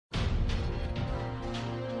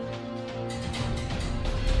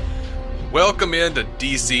Welcome into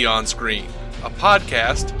DC On Screen, a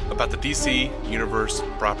podcast about the DC Universe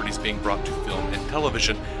properties being brought to film and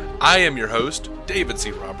television. I am your host, David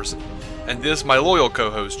C. Robertson, and this is my loyal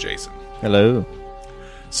co-host, Jason. Hello.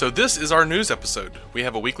 So this is our news episode. We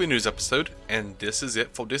have a weekly news episode, and this is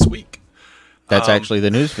it for this week. That's actually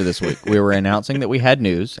the news for this week. We were announcing that we had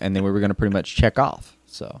news, and then we were going to pretty much check off.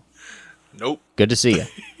 So, nope. Good to see you.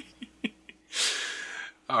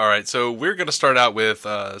 All right, so we're going to start out with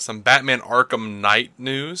some Batman Arkham Knight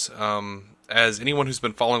news. As anyone who's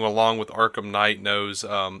been following along with Arkham Knight knows,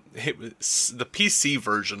 the PC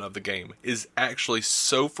version of the game is actually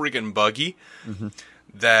so freaking buggy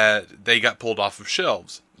that they got pulled off of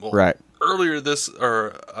shelves. Well, right. Earlier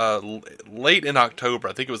late in October,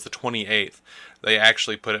 I think it was the 28th, they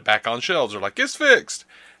actually put it back on shelves. They're like, it's fixed.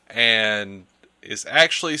 And it's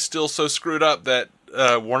actually still so screwed up that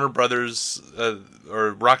Warner Brothers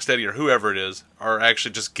or Rocksteady or whoever it is are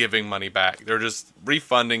actually just giving money back. They're just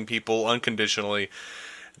refunding people unconditionally.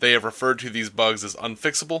 They have referred to these bugs as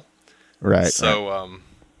unfixable. Right. So, right.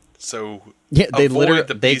 So yeah, they literally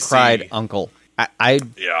they cried uncle.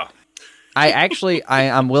 Yeah.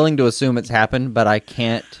 I'm willing to assume it's happened, but I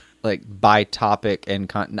can't by topic and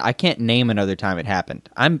I can't name another time it happened.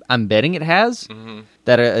 I'm betting it has. Mm-hmm.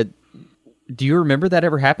 That do you remember that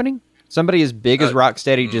ever happening? Somebody as big as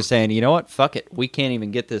Rocksteady just saying, you know what, fuck it, we can't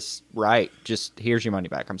even get this right. Just here's your money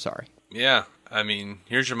back. I'm sorry. Yeah, I mean,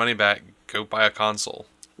 here's your money back. Go buy a console.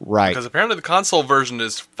 Right. Because apparently the console version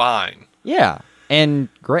is fine. Yeah. And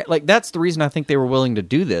great, that's the reason I think they were willing to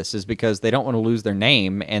do this, is because they don't want to lose their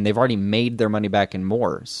name, and they've already made their money back and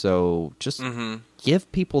more. So just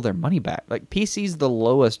give people their money back. PC's the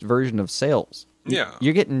lowest version of sales. Yeah,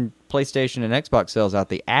 you're getting PlayStation and Xbox sales out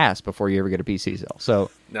the ass before you ever get a PC sale.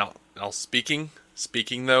 So now speaking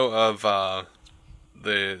though of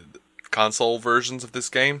the console versions of this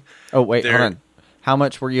game. Oh wait, hold on. How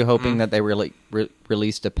much were you hoping that they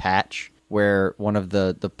released a patch where one of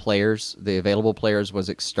the players, the available players, was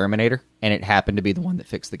Exterminator, and it happened to be the one that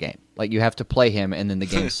fixed the game? You have to play him, and then the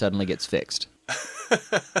game suddenly gets fixed.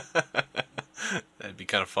 That'd be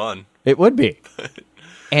kind of fun. It would be.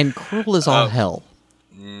 And cruel as all hell.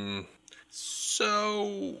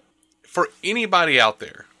 So, for anybody out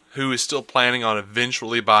there who is still planning on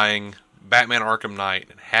eventually buying Batman Arkham Knight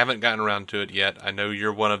and haven't gotten around to it yet, I know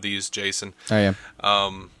you're one of these, Jason. I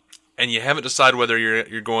am. And you haven't decided whether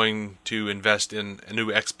you're going to invest in a new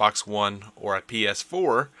Xbox One or a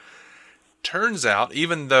PS4, turns out,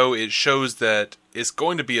 even though it shows that it's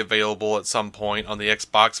going to be available at some point on the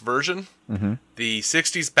Xbox version, the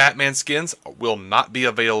 60s Batman skins will not be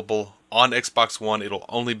available on Xbox One. It'll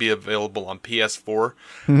only be available on PS4.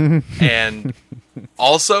 And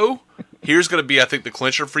also, here's going to be, I think, the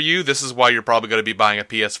clincher for you. This is why you're probably going to be buying a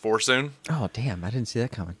PS4 soon. Oh, damn. I didn't see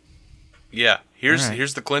that coming. Yeah. Here's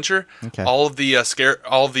the clincher. Okay. All of the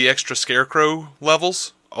extra Scarecrow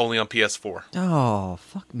levels only on PS4. Oh,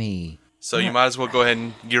 fuck me. So you might as well go ahead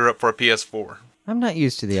and gear up for a PS4. I'm not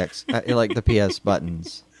used to the the PS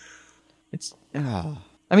buttons.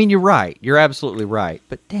 I mean, you're right. You're absolutely right.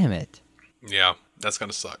 But damn it. Yeah, that's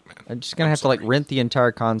gonna suck, man. I'm just gonna have to rent the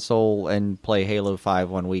entire console and play Halo 5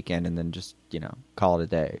 one weekend, and then just call it a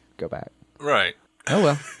day. Go back. Right. Oh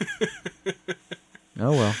well.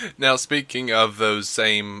 Oh well. Now, speaking of those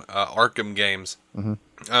same Arkham games,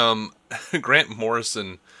 Grant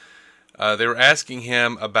Morrison, they were asking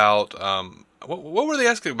him about what were they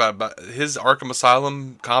asking about his Arkham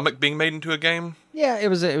Asylum comic being made into a game? Yeah, it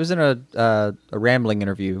was in a rambling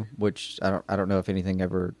interview, which I don't know if anything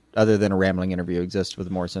ever other than a rambling interview exists with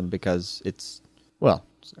Morrison, because it's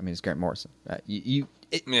Grant Morrison.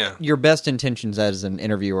 Your best intentions as an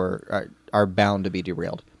interviewer are bound to be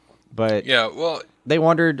derailed. But yeah, well, they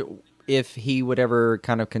wondered if he would ever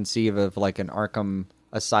kind of conceive of an Arkham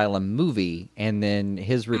Asylum movie, and then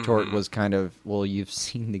his retort was kind of, well, you've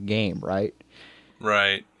seen the game, right?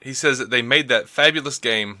 Right. He says that they made that fabulous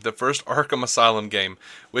game, the first Arkham Asylum game,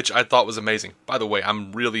 which I thought was amazing. By the way,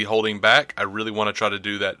 I'm really holding back. I really want to try to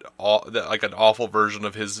do that an awful version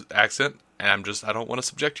of his accent, and I don't want to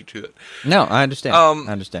subject you to it. No, I understand.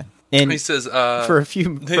 I understand. And he says for a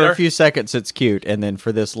few seconds it's cute, and then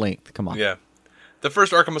for this length, come on. Yeah. The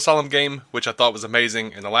first Arkham Asylum game, which I thought was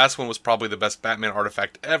amazing, and the last one was probably the best Batman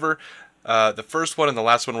artifact ever. The first one and the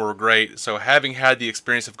last one were great, so having had the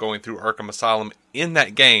experience of going through Arkham Asylum in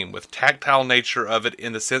that game, with tactile nature of it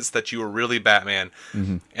in the sense that you were really Batman,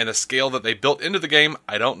 and the scale that they built into the game,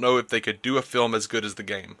 I don't know if they could do a film as good as the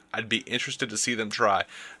game. I'd be interested to see them try.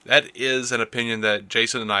 That is an opinion that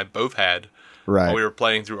Jason and I both had while we were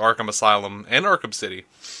playing through Arkham Asylum and Arkham City.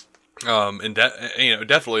 And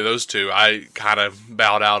definitely those two. I kind of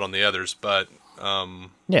bowed out on the others, but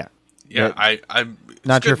Yeah. I'm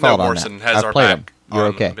Not your fault on Morrison that. has I've our played back. them. You're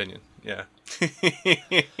on okay. Opinion. Yeah.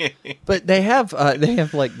 But they have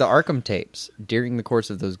like the Arkham tapes during the course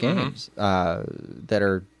of those games that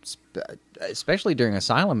are especially during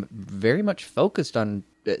Asylum very much focused on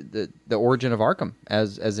the origin of Arkham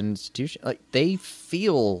as an institution. Like they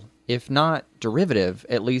feel, if not derivative,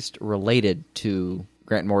 at least related to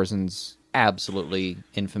Grant Morrison's absolutely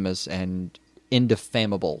infamous and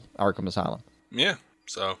indefamable Arkham Asylum. Yeah.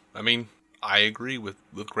 So I mean, I agree with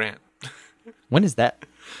Grant. When has that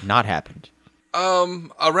not happened?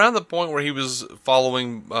 Around the point where he was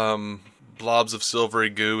following blobs of silvery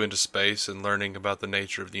goo into space and learning about the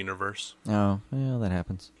nature of the universe. Oh, well, that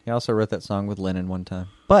happens. He also wrote that song with Lennon one time.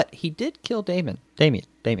 But he did kill Damien. Damien,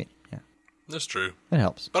 yeah. That's true. It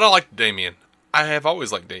helps. But I like Damien. I have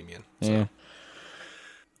always liked Damien. So. Yeah.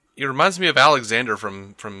 He reminds me of Alexander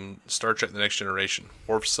from Star Trek The Next Generation.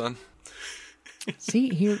 Worf's son. See,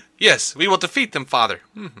 here... Yes, we will defeat them, Father.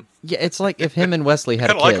 Mm-hmm. Yeah, it's like if him and Wesley had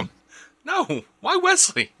a kid. Like him. No, why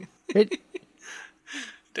Wesley?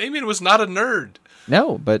 Damien was not a nerd.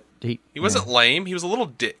 No, but he wasn't lame. He was a little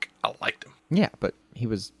dick. I liked him. Yeah, but he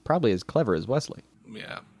was probably as clever as Wesley.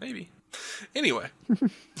 Yeah, maybe. Anyway.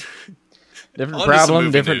 Different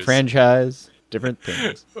problem, different news. Franchise, different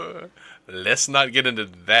things. Let's not get into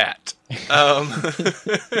that.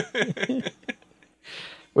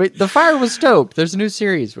 Wait, the fire was stoked. There's a new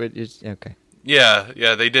series. Okay.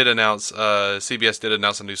 Yeah, they did announce, CBS did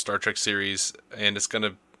announce a new Star Trek series, and it's going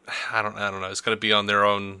to, I don't know, it's going to be on their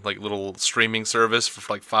own, like, little streaming service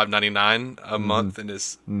for, like, $5.99 a month, and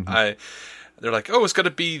they're like, oh, it's going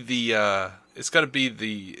to be the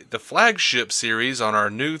flagship series on our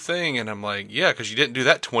new thing, and I'm like, yeah, because you didn't do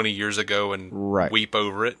that 20 years ago and weep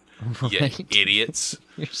over it, you idiots.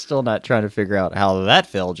 You're still not trying to figure out how that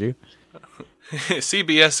failed you.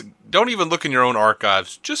 CBS, don't even look in your own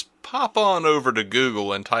archives. Just pop on over to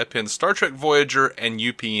Google and type in Star Trek Voyager and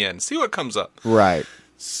UPN. See what comes up. Right.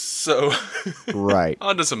 So, right.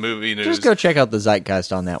 On to some movie news. Just go check out the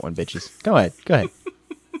zeitgeist on that one, bitches. Go ahead.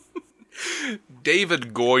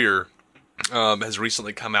 David Goyer has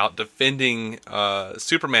recently come out defending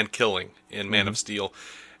Superman killing in Man of Steel.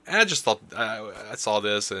 And I just thought, I saw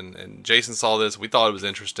this, and Jason saw this. We thought it was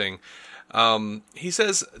interesting. He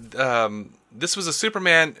says this was a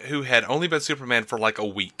Superman who had only been Superman for like a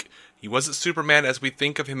week. He wasn't Superman as we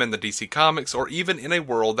think of him in the DC Comics or even in a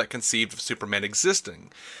world that conceived of Superman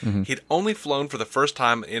existing. He'd only flown for the first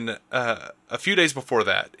time in a few days before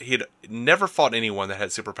that. He had never fought anyone that had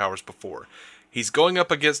superpowers before. He's going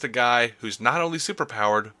up against a guy who's not only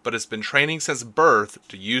superpowered, but has been training since birth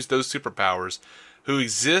to use those superpowers, who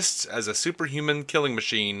exists as a superhuman killing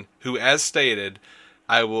machine, who has stated,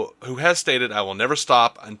 I will never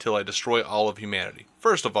stop until I destroy all of humanity.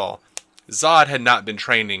 First of all, Zod had not been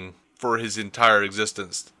training for his entire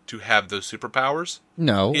existence to have those superpowers.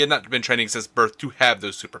 No. He had not been training since birth to have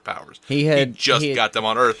those superpowers. He just got them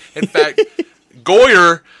on Earth. In fact,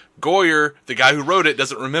 Goyer, the guy who wrote it,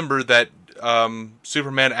 doesn't remember that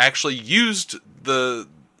Superman actually used the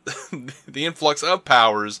influx of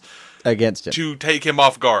powers against him to take him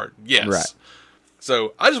off guard. Yes. Right.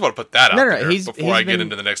 So I just want to put that out there before I get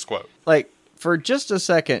into the next quote. Like, for just a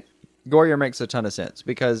second, Goyer makes a ton of sense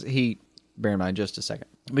because bear in mind just a second,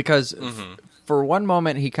 because for one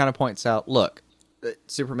moment he kind of points out, look,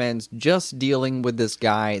 Superman's just dealing with this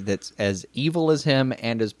guy that's as evil as him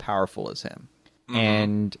and as powerful as him.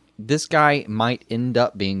 And this guy might end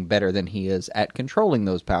up being better than he is at controlling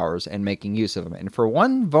those powers and making use of them. And for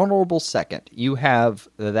one vulnerable second, you have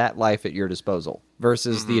that life at your disposal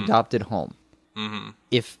versus the adopted home.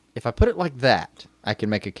 If I put it like that, I can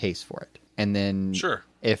make a case for it. And then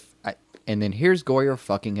and then here's Goyer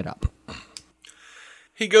fucking it up.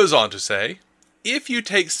 He goes on to say, if you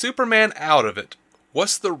take Superman out of it,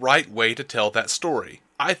 what's the right way to tell that story?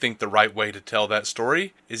 I think the right way to tell that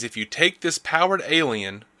story is if you take this powered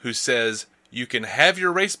alien who says you can have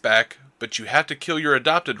your race back, but you have to kill your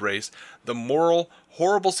adopted race, the moral,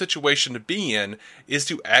 horrible situation to be in is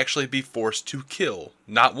to actually be forced to kill,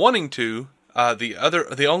 not wanting to,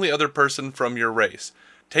 the only other person from your race.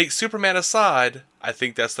 Take Superman aside, I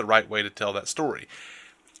think that's the right way to tell that story.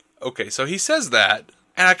 Okay, so he says that,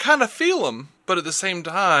 and I kind of feel him, but at the same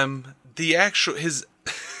time, the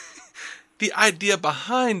idea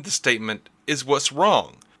behind the statement is what's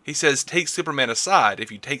wrong. He says, take Superman aside.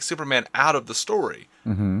 If you take Superman out of the story,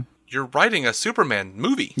 you're writing a Superman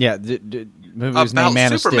movie. Yeah, the movie's named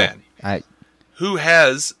Man Superman, of Steel. Who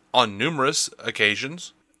has, on numerous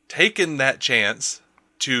occasions, taken that chance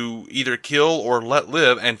to either kill or let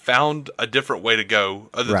live and found a different way to go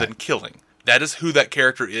other than killing. That is who that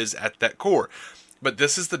character is at that core. But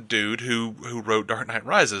this is the dude who wrote Dark Knight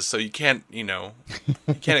Rises, so you can't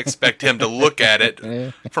expect him to look at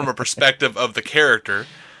it from a perspective of the character.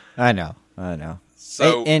 I know.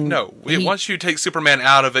 So once you take Superman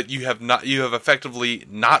out of it, you have effectively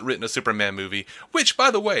not written a Superman movie. Which,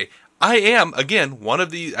 by the way, I am again one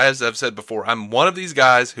of these. As I've said before, I'm one of these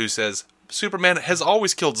guys who says Superman has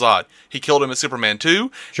always killed Zod. He killed him in Superman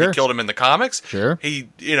 2. Sure. He killed him in the comics. Sure.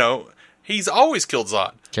 He's always killed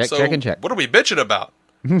Zod. Check. What are we bitching about?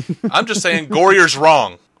 I'm just saying Goyer's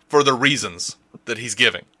wrong for the reasons that he's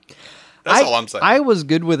giving. That's all I'm saying. I was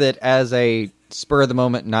good with it as a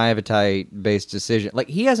spur-of-the-moment, naivete-based decision. Like,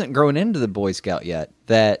 he hasn't grown into the Boy Scout yet.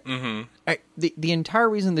 That the entire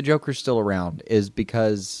reason the Joker's still around is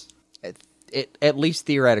because, at least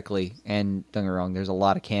theoretically, and don't get me wrong, there's a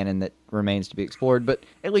lot of canon that remains to be explored, but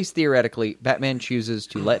at least theoretically, Batman chooses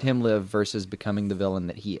to let him live versus becoming the villain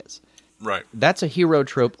that he is. Right. That's a hero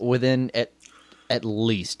trope within at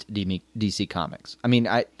least DC Comics. I mean,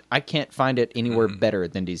 I can't find it anywhere better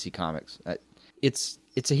than DC Comics. It's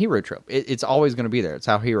a hero trope. It's always going to be there. It's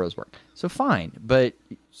how heroes work. So fine, but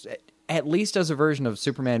at least as a version of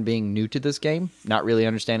Superman being new to this game, not really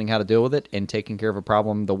understanding how to deal with it, and taking care of a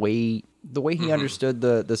problem the way he understood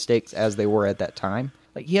the stakes as they were at that time.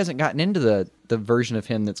 Like, he hasn't gotten into the version of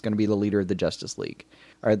him that's going to be the leader of the Justice League,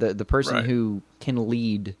 or the person who can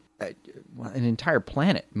lead an entire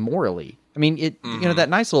planet morally. I mean, that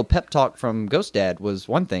nice little pep talk from Ghost Dad was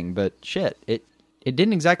one thing, but shit, it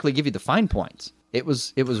didn't exactly give you the fine points. It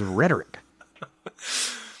was rhetoric.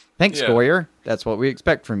 Thanks, Goyer. That's what we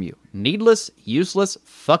expect from you. Needless, useless,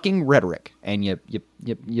 fucking rhetoric, and you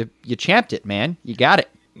champed it, man. You got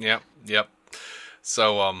it. Yep.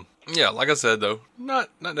 So, like I said, though,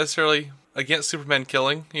 not necessarily against Superman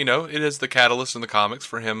killing. It is the catalyst in the comics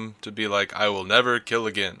for him to be like, I will never kill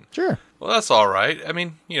again. Sure. Well, that's all right. I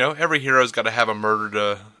mean, every hero's got to have a murder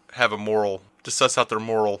to have a moral, to suss out their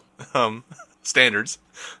moral standards.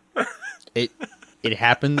 It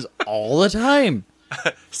happens all the time.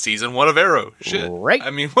 Season 1 of Arrow. Shit. Right.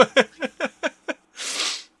 I mean, what?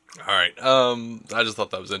 All right. I just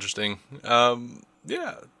thought that was interesting.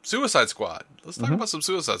 Suicide Squad. Let's talk about some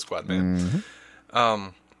Suicide Squad, man.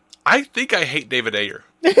 I think I hate David Ayer.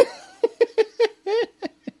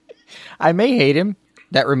 I may hate him.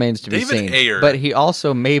 That remains to be seen. David Ayer. But he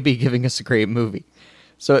also may be giving us a great movie.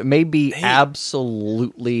 So it may be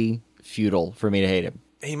absolutely futile for me to hate him.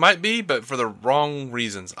 He might be, but for the wrong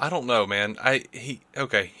reasons. I don't know, man. He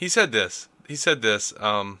said this. This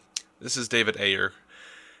is David Ayer.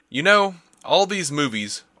 All these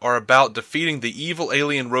movies are about defeating the evil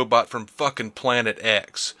alien robot from fucking Planet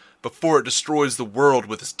X before it destroys the world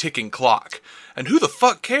with its ticking clock. And who the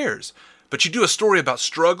fuck cares? But you do a story about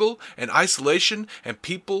struggle and isolation and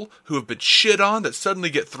people who have been shit on that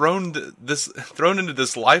suddenly get thrown into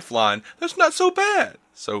this lifeline. That's not so bad.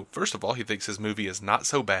 So, first of all, he thinks his movie is not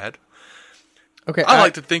so bad. Okay, I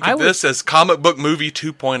like to think of this as comic book movie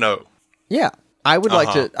 2.0. Yeah, I would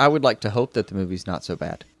like to hope that the movie's not so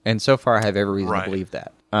bad. And so far, I have every reason to believe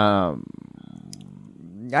that.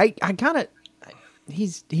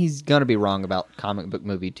 He's gonna be wrong about comic book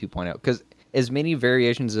movie 2.0 because as many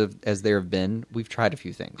variations as there have been, we've tried a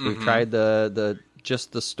few things. We've tried the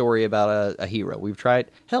story about a hero. We've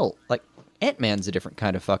tried like Ant-Man's a different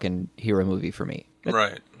kind of fucking hero movie for me.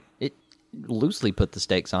 It loosely put the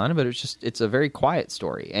stakes on, but it's a very quiet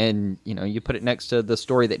story. And you put it next to the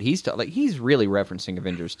story that he's telling. Like, he's really referencing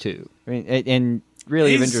Avengers 2. I mean, and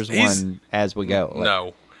really Avengers 1 as we go.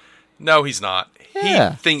 Like, no, he's not.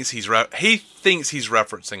 Yeah. He thinks he's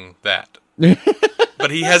referencing that.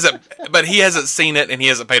 But he hasn't seen it and he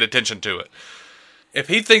hasn't paid attention to it. If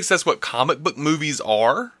he thinks that's what comic book movies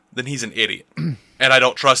are, then he's an idiot. And I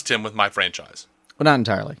don't trust him with my franchise. Well, not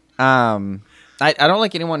entirely. I don't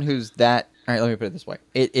like anyone who's that... All right, let me put it this way.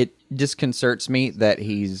 It disconcerts me that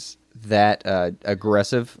he's that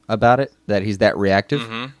aggressive about it, that he's that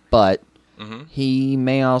reactive. But he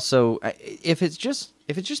may also... If it's just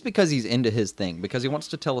because he's into his thing, because he wants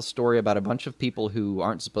to tell a story about a bunch of people who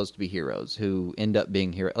aren't supposed to be heroes, who end up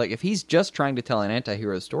being heroes. Like, if he's just trying to tell an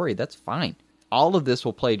anti-hero story, that's fine. All of this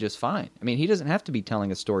will play just fine. I mean, he doesn't have to be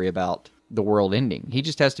telling a story about the world ending. He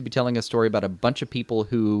just has to be telling a story about a bunch of people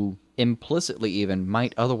who implicitly even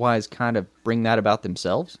might otherwise kind of bring that about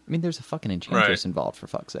themselves. I mean, there's a fucking Enchantress involved, for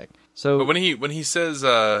fuck's sake. So, but when he says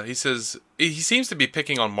he seems to be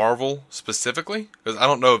picking on Marvel specifically, because I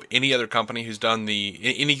don't know of any other company who's done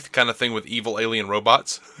any kind of thing with evil alien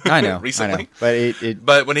robots. I know recently, I know.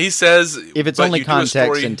 But when he says, if it's only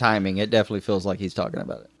context and timing, it definitely feels like he's talking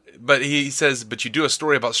about it. But he says, but you do a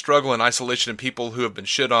story about struggle and isolation and people who have been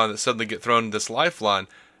shit on that suddenly get thrown in this lifeline.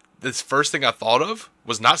 This first thing I thought of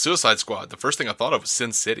was not Suicide Squad. The first thing I thought of was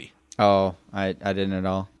Sin City. Oh, I didn't at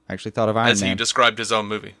all. I actually thought of Iron Man. As he described his own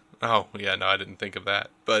movie. Oh, yeah, no, I didn't think of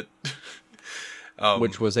that. But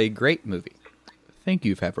which was a great movie. Thank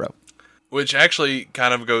you, Favreau. Which actually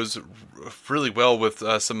kind of goes really well with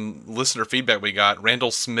some listener feedback we got.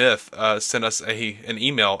 Randall Smith sent us an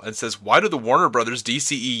email and says, why do the Warner Brothers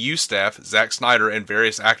DCEU staff, Zack Snyder and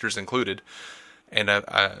various actors included, and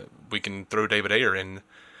we can throw David Ayer in,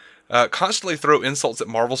 constantly throw insults at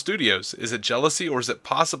Marvel Studios? Is it jealousy, or is it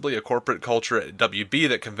possibly a corporate culture at WB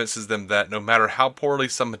that convinces them that no matter how poorly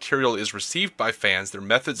some material is received by fans, their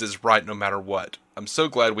methods is right no matter what? I'm so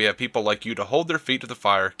glad we have people like you to hold their feet to the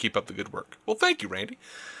fire. Keep up the good work. Well, thank you, Randy.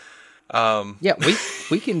 Yeah,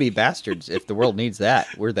 we can be bastards if the world needs that.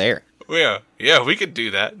 We're there. Yeah, we could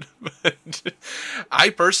do that. But I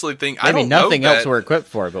personally think I mean, nothing else we're equipped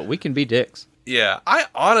for, but we can be dicks. Yeah, I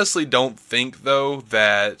honestly don't think though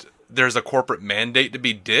that there's a corporate mandate to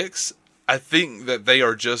be dicks. I think that they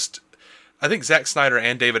are just. I think Zack Snyder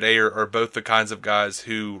and David Ayer are both the kinds of guys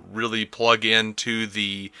who really plug into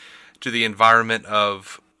the environment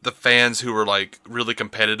of the fans who are like really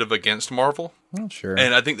competitive against Marvel. Oh, sure.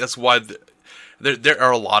 And I think that's why there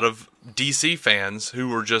are a lot of DC fans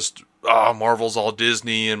who are just, Marvel's all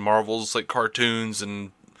Disney and Marvel's like cartoons.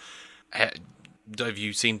 And have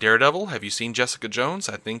you seen Daredevil? Have you seen Jessica Jones?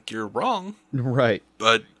 I think you're wrong. Right.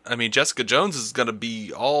 But I mean, Jessica Jones is going to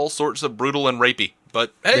be all sorts of brutal and rapey.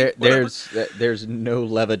 But hey, there's no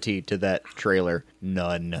levity to that trailer.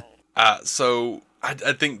 None. So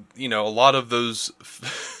I think, a lot of those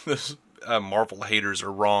Marvel haters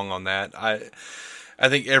are wrong on that. I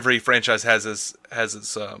think every franchise has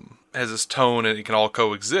its tone and it can all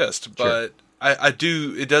coexist. But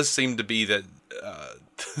sure. It does seem to be that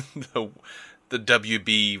the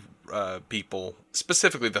WB people,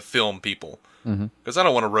 specifically the film people, because I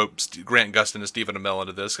don't want to rope Grant Gustin and Stephen Amell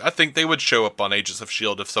into this. I think they would show up on Agents of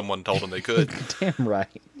S.H.I.E.L.D. if someone told them they could. Damn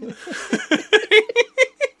right.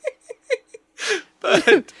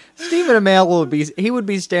 But Stephen Amell would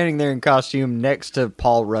be standing there in costume next to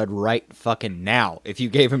Paul Rudd right fucking now if you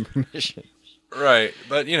gave him permission. Right,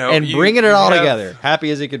 but and bringing it all together,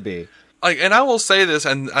 happy as he could be. And I will say this,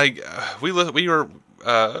 and we were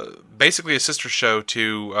basically a sister show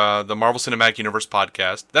to the Marvel Cinematic Universe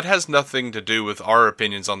podcast. That has nothing to do with our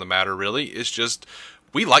opinions on the matter, really. It's just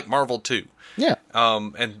we like Marvel too. Yeah.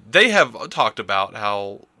 And they have talked about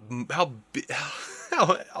how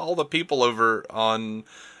all the people over on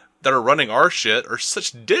that are running our shit are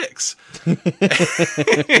such dicks.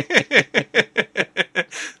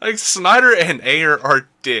 Like Snyder and Ayer are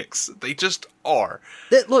dicks. They just are.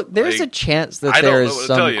 Look, there's a chance that there is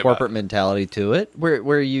some corporate mentality to it,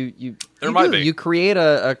 where you create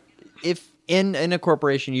if in a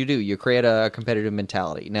corporation you create a competitive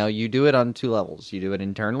mentality. Now you do it on two levels. You do it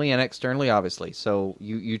internally and externally, obviously. So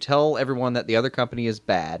you tell everyone that the other company is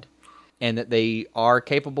bad and that they are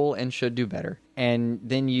capable and should do better. And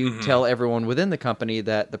then you tell everyone within the company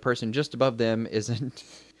that the person just above them isn't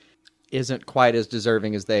quite as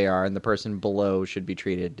deserving as they are, and the person below should be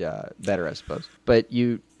treated better, I suppose. But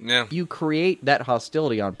you create that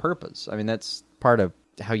hostility on purpose. I mean, that's part of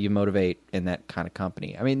how you motivate in that kind of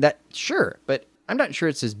company. I mean, sure, but I'm not sure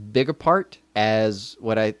it's as big a part as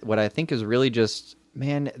what I think is really just,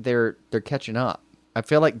 man, they're catching up. I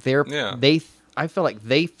feel like I feel like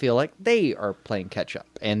they feel like they are playing catch up,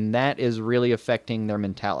 and that is really affecting their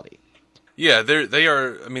mentality. Yeah, they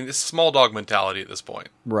are. I mean, it's small dog mentality at this point,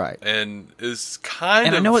 right? And it's kind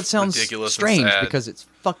of. And I know it sounds ridiculous strange and sad because it's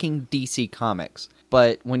fucking DC Comics,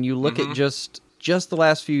 but when you look at just the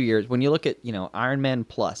last few years, when you look at Iron Man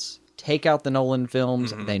Plus, take out the Nolan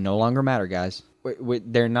films, they no longer matter, guys.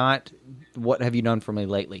 They're not. What have you done for me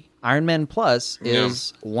lately? Iron Man Plus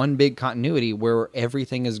is one big continuity where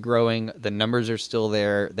everything is growing. The numbers are still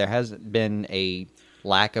there. There hasn't been a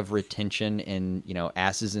lack of retention in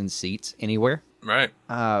asses in seats anywhere. Right.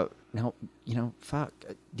 No, fuck.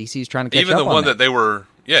 DC's trying to catch even up the on one that. They were.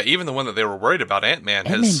 Yeah, even the one that they were worried about, Ant-Man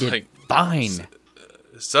has did fine.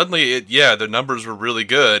 Suddenly, the numbers were really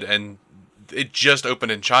good, and it just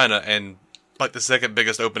opened in China, and like the second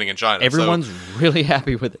biggest opening in China. Everyone's really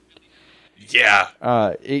happy with it. Yeah.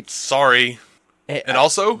 Sorry. And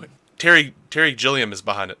also, Terry Gilliam is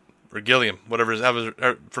behind it, or Gilliam, whatever that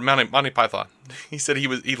was from Monty Python. He said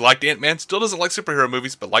he liked Ant-Man, still doesn't like superhero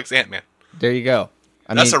movies, but likes Ant-Man. There you go.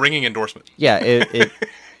 That's a ringing endorsement. Yeah,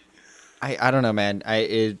 I don't know, man.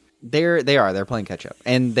 They're playing catch up,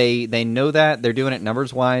 and they know that they're doing it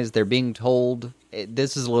numbers wise. They're being told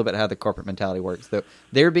this is a little bit how the corporate mentality works. Though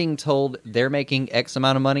they're being told they're making X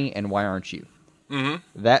amount of money, and why aren't you?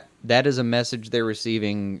 Mm-hmm. That is a message they're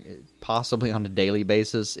receiving possibly on a daily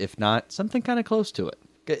basis, if not something kind of close to it.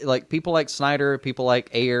 Like people like Snyder, people like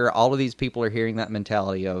Ayer, all of these people are hearing that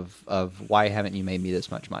mentality of why haven't you made me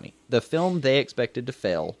this much money? The film they expected to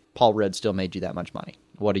fail, Paul Rudd still made you that much money.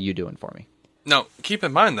 What are you doing for me? Now, keep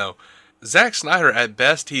in mind though, Zack Snyder at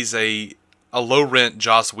best he's a low rent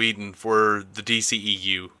Joss Whedon for the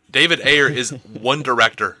DCEU. David Ayer is one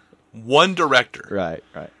director. Right.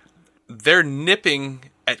 They're nipping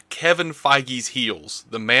at Kevin Feige's heels,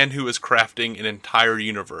 the man who is crafting an entire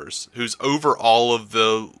universe, who's over all of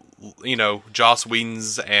the, Joss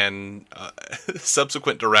Whedon's and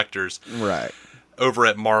subsequent directors, right, over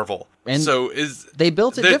at Marvel. And so they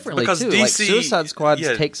built it differently because too. DC, like Suicide Squad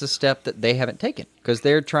takes a step that they haven't taken because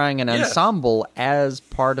they're trying an ensemble as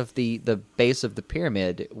part of the base of the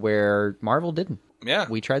pyramid, where Marvel didn't. Yeah,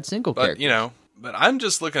 we tried single characters. But I'm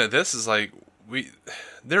just looking at this as like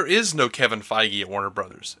there is no Kevin Feige at Warner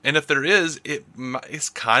Brothers, and if there is, it's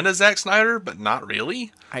kind of Zack Snyder, but not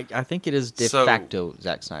really. I think it is de facto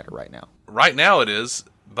Zack Snyder right now. Right now it is,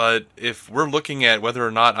 but if we're looking at whether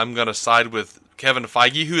or not I'm going to side with Kevin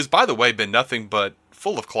Feige, who has, by the way, been nothing but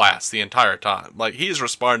full of class the entire time. Like, he has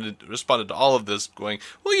responded to all of this going,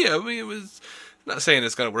 well, yeah, it was not saying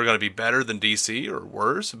we're going to be better than DC or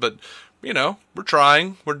worse, but we're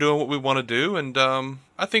trying, we're doing what we want to do, and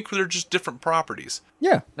I think they're just different properties.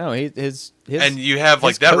 Yeah, no, his and you have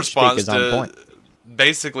like that response to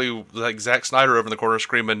basically like Zack Snyder over in the corner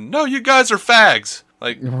screaming, "No, you guys are fags!"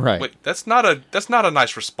 Like, right? Wait, that's not a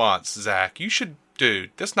nice response, Zack. You should,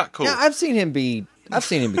 dude. That's not cool. Yeah, I've seen him be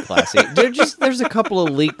classy. There's a couple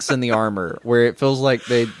of leaks in the armor where it feels like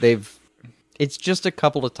they've. It's just a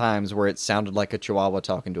couple of times where it sounded like a Chihuahua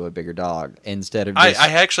talking to a bigger dog instead of just I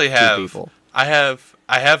actually have two people. I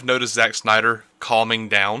have noticed Zack Snyder calming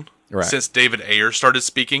down since David Ayer started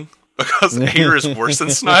speaking, because Ayer is worse than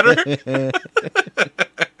Snyder.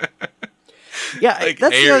 Yeah, like,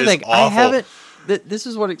 that's Ayer the other thing. awful. I haven't. This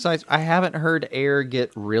is what excites. I haven't heard Ayer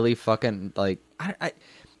get really fucking like.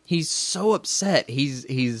 He's so upset.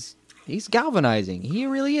 He's galvanizing. He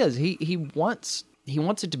really is. He wants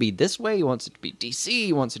it to be this way. He wants it to be DC.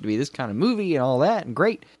 He wants it to be this kind of movie and all that. And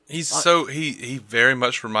great. He very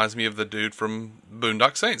much reminds me of the dude from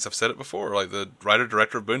Boondock Saints. I've said it before. Like the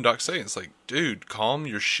writer-director of Boondock Saints. Like, dude, calm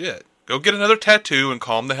your shit. Go get another tattoo and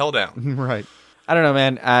calm the hell down. Right. I don't know,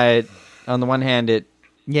 man. On the one hand, it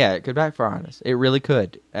could backfire on us. It really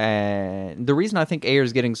could. And the reason I think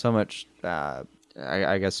Ayer's getting so much,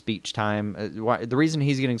 I guess, speech time, the reason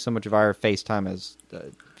he's getting so much of our face time as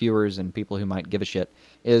viewers and people who might give a shit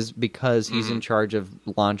is because he's in charge of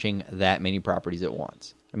launching that many properties at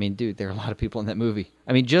once. I mean, dude, there are a lot of people in that movie.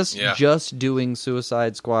 I mean, just doing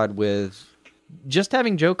Suicide Squad with just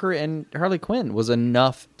having Joker and Harley Quinn was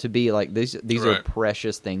enough to be like, these are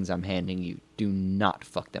precious things I'm handing you. Do not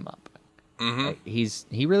fuck them up. Mm-hmm. Like,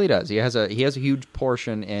 he really does. He has a huge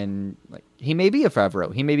portion, and like he may be a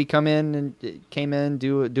Favreau. He maybe came in,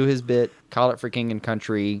 do his bit, call it for King and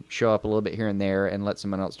Country, show up a little bit here and there, and let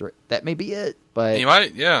someone else do it. That may be it. But he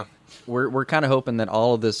might, yeah. We're kind of hoping that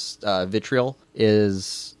all of this vitriol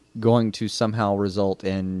is going to somehow result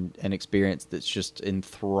in an experience that's just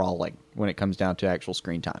enthralling when it comes down to actual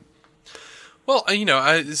screen time. Well,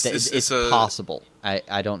 it's possible.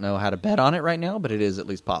 I don't know how to bet on it right now, but it is at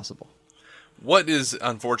least possible. What is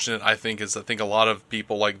unfortunate, I think a lot of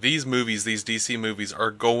people, like these movies, these DC movies,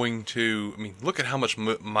 are going to... I mean, look at how much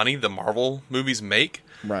money the Marvel movies make.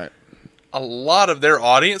 Right. A lot of their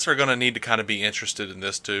audience are going to need to kind of be interested in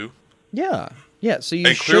this, too. Yeah. Yeah, so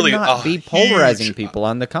you should not be polarizing people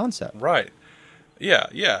on the concept. Right.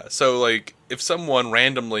 Yeah. So, like, if someone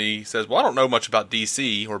randomly says, well, I don't know much about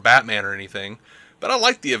DC or Batman or anything, but I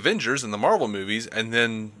like the Avengers and the Marvel movies, and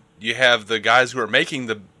then you have the guys who are making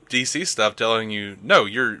the DC stuff telling you, no,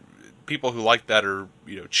 you're people who like that are,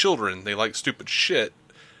 children. They like stupid shit.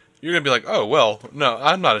 You're going to be like, oh, well, no,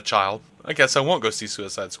 I'm not a child. I guess I won't go see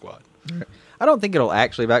Suicide Squad. I don't think it'll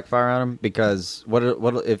actually backfire on them, because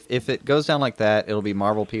if it goes down like that, it'll be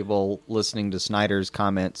Marvel people listening to Snyder's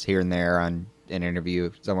comments here and there on an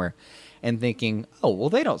interview somewhere and thinking, oh, well,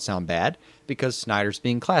 they don't sound bad because Snyder's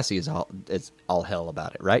being classy is all hell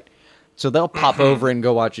about it, right? So they'll pop over and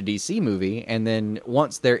go watch a DC movie, and then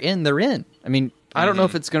once they're in, they're in. I mean, I don't know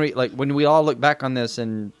if it's going to be, like, when we all look back on this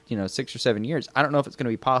in, 6 or 7 years, I don't know if it's going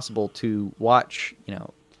to be possible to watch,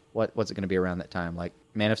 what's it going to be around that time? Like,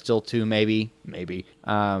 Man of Steel 2, maybe. Maybe.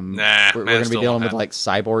 Nah, we're going to be dealing with, like,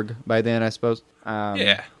 Cyborg by then, I suppose.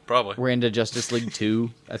 Yeah, probably. We're into Justice League 2,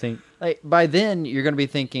 I think. Like, by then, you're going to be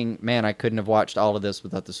thinking, man, I couldn't have watched all of this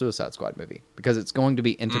without the Suicide Squad movie. Because it's going to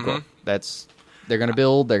be integral. They're going to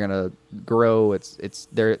build, they're going to grow, it's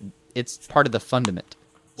part of the fundament.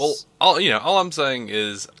 Well, all I'm saying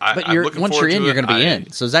is, once you're in, you're going to be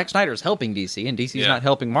in. So Zack Snyder's helping DC, and DC's not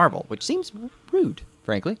helping Marvel, which seems rude,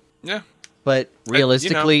 frankly. Yeah. But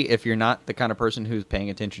realistically, if you're not the kind of person who's paying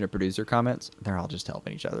attention to producer comments, they're all just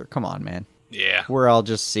helping each other. Come on, man. Yeah. We're all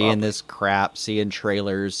just seeing this crap, seeing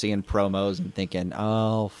trailers, seeing promos, and thinking,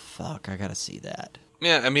 oh, fuck, I got to see that.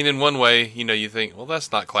 Yeah, I mean, in one way, you think, well,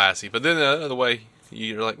 that's not classy. But then the other way,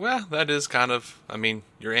 you're like, well, that is kind of,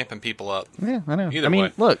 you're amping people up. Yeah, I know. Either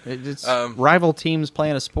way. Look, it's rival teams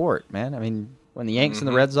playing a sport, man. I mean, when the Yanks and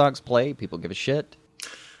the Red Sox play, people give a shit.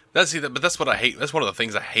 But that's what I hate. That's one of the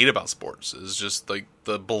things I hate about sports is just like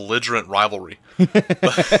the belligerent rivalry.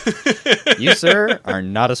 You, sir, are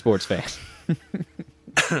not a sports fan.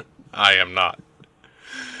 I am not.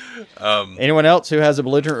 Anyone else who has a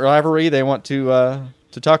belligerent rivalry they want to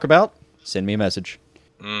talk about? Send me a message.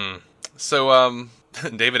 So,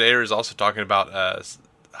 David Ayer is also talking about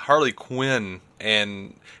Harley Quinn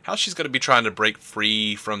and how she's going to be trying to break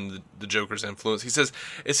free from the Joker's influence. He says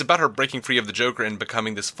it's about her breaking free of the Joker and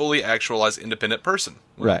becoming this fully actualized independent person.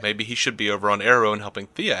 Well, right. Maybe he should be over on Arrow and helping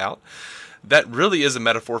Thea out. That really is a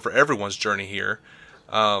metaphor for everyone's journey here.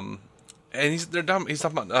 And he's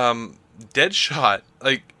talking about Deadshot.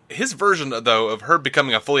 Like, his version, though, of her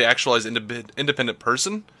becoming a fully actualized independent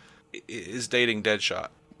person is dating Deadshot.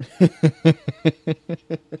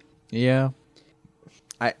 Yeah.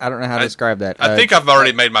 I don't know how to describe that. I think I've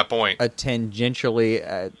already made my point. A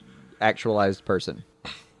tangentially actualized person.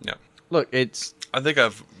 Yeah. Look, I think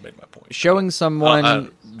I've made my point. Showing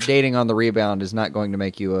someone dating on the rebound is not going to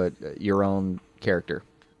make you your own character.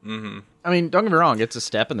 Mm-hmm. I mean, don't get me wrong, it's a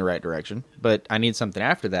step in the right direction, but I need something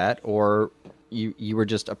after that, or you were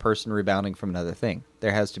just a person rebounding from another thing.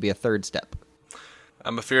 There has to be a third step.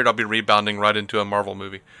 I'm afraid I'll be rebounding right into a Marvel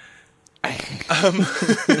movie. I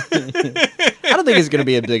don't think it's going to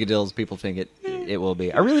be as big a deal as people think it will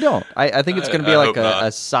be. I really don't. I think it's going to be like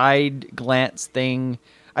a side glance thing.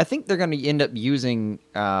 I think they're going to end up using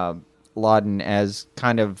Lawden as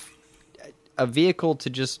kind of a vehicle to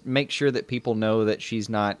just make sure that people know that she's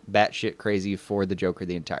not batshit crazy for the Joker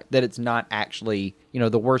that it's not actually,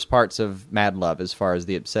 the worst parts of Mad Love as far as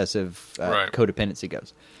the obsessive codependency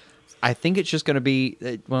goes. I think it's just going to be,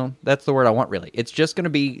 well, that's the word I want, really. It's just going to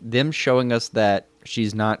be them showing us that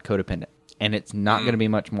she's not codependent. And it's not going to be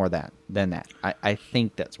much more than that. I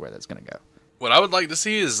think that's where that's going to go. What I would like to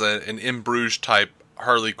see is an In Bruges type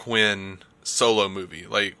Harley Quinn solo movie.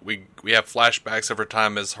 Like, we have flashbacks of her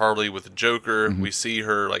time as Harley with the Joker. Mm-hmm. We see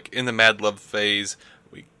her, like, in the Mad Love phase.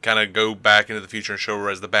 We kind of go back into the future and show her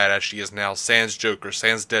as the badass she is now. Sans Joker,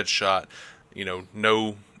 sans Deadshot.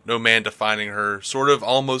 No man defining her, sort of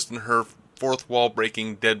almost in her fourth wall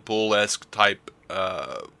breaking Deadpool-esque type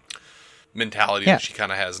mentality that she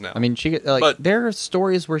kind of has now. I mean, there are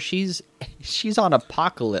stories where she's on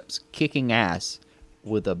Apocalypse kicking ass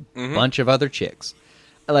with a bunch of other chicks.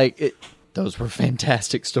 Those were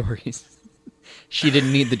fantastic stories. She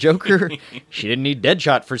didn't need the Joker. She didn't need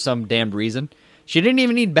Deadshot for some damned reason. She didn't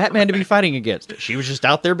even need Batman to be fighting against it. She was just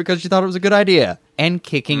out there because she thought it was a good idea and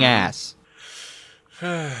kicking ass.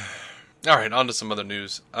 All right, on to some other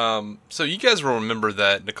news. So you guys will remember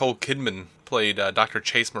that Nicole Kidman played Dr.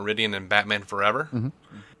 Chase Meridian in Batman Forever. Mm-hmm.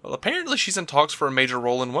 Well, apparently she's in talks for a major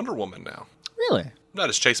role in Wonder Woman now. Really? Not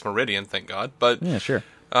as Chase Meridian, thank God. But yeah, sure.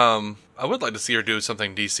 I would like to see her do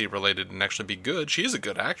something DC related and actually be good. She is a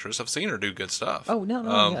good actress. I've seen her do good stuff. Oh no,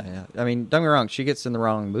 yeah. I mean, don't get me wrong. She gets in the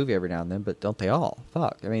wrong movie every now and then, but don't they all?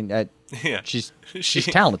 Fuck. I mean, she's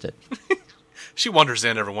talented. She wanders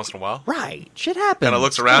in every once in a while. Right. Shit happens. Kind of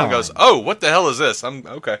looks around and goes, oh, what the hell is this? I'm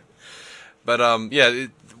okay. But,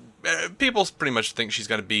 people pretty much think she's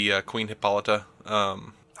going to be Queen Hippolyta.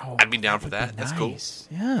 I'd be down for that. That's cool.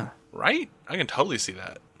 Yeah. Right? I can totally see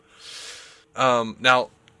that.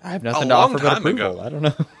 Now, I have nothing to offer but approval. I don't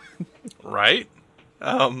know. Right?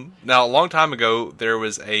 Now, a long time ago, there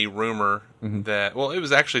was a rumor that, it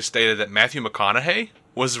was actually stated that Matthew McConaughey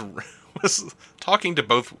was talking to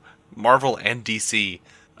both Marvel and DC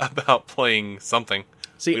about playing something.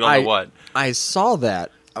 See, we don't know what. I saw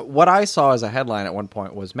that. What I saw as a headline at one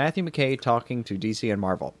point was Matthew McKay talking to DC and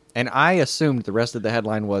Marvel. And I assumed the rest of the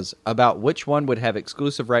headline was about which one would have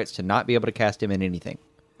exclusive rights to not be able to cast him in anything.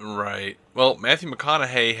 Right. Well, Matthew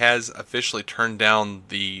McConaughey has officially turned down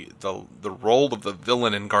the role of the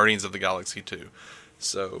villain in Guardians of the Galaxy 2.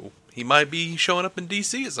 So he might be showing up in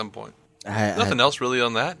DC at some point. Nothing else really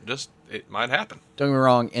on that. Just it might happen. Don't get me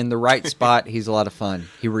wrong. In the right spot, he's a lot of fun.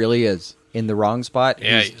 He really is. In the wrong spot,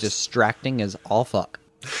 Yeah, he's distracting as all fuck.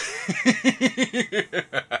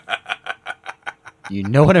 You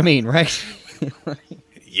know what I mean, right?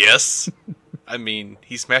 Yes. I mean,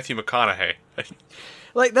 he's Matthew McConaughey.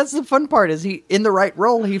 Like, that's the fun part, is he, in the right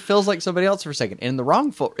role, he feels like somebody else for a second. In the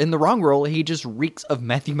wrong role, he just reeks of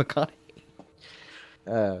Matthew McConaughey.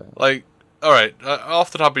 Like, all right,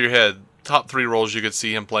 off the top of your head, top 3 roles you could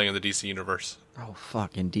see him playing in the DC universe. Oh,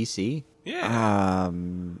 fuck, in DC? Yeah.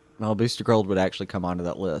 Well, Booster Gold would actually come onto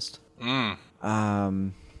that list.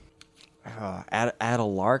 Add a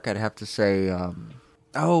Lark, I'd have to say,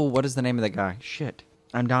 what is the name of that guy? Shit.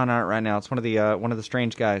 I'm down on it right now. It's one of the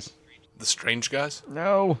strange guys. The Strange Guys?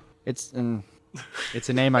 No. It's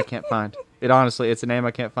a name I can't find. It's a name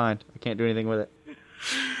I can't find. I can't do anything with it.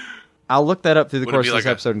 I'll look that up through the course of this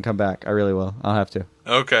episode and come back. I really will. I'll have to.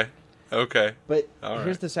 Okay. But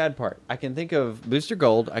here's the sad part. I can think of Booster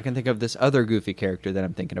Gold. I can think of this other goofy character that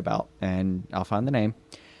I'm thinking about, and I'll find the name.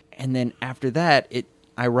 And then after that,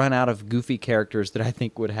 I run out of goofy characters that I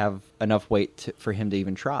think would have enough weight for him to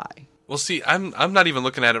even try. Well, see, I'm not even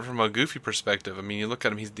looking at it from a goofy perspective. I mean, you look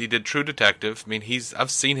at him; he did True Detective. I mean,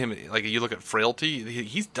 I've seen him. Like, you look at Frailty;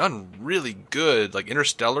 he's done really good. Like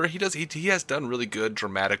Interstellar, he has done really good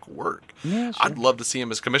dramatic work. Yeah, sure. I'd love to see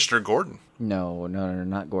him as Commissioner Gordon. No,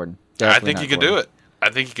 not Gordon. I think he could do it. I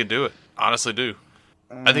think he could do it. Honestly, do.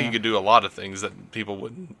 I think he could do a lot of things that people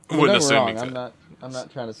wouldn't assume he could. I'm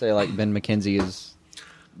not trying to say like Ben McKenzie is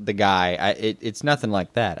the guy. It's nothing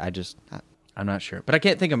like that. I'm not sure, but I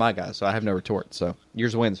can't think of my guy, so I have no retort. So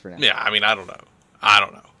yours wins for now. Yeah, I mean, I don't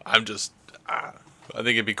know. I'm just. I think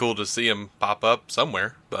it'd be cool to see him pop up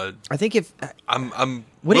somewhere, but I think if I'm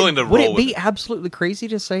willing to roll. Would it be absolutely crazy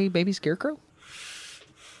to say Baby Scarecrow?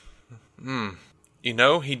 You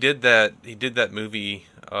know, he did that movie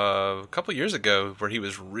a couple years ago where he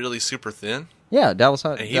was really super thin. Yeah, Dallas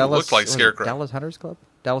looked like Scarecrow. Dallas Hunters Club?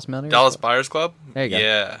 Dallas Millionaires Dallas Club? Buyers Club? There you go.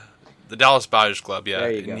 Yeah. The Dallas Buyers Club, yeah.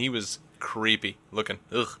 There you go. And he was creepy looking.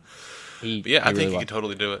 Ugh. I think really he could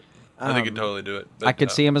totally do it. I think he could totally do it. But, I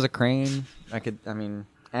could see him as a Crane.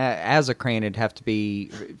 As a Crane, it'd have to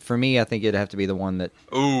be, for me, I think it'd have to be the one that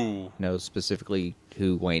knows specifically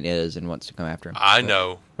who Wayne is and wants to come after him. I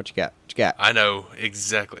know. What you got? I know,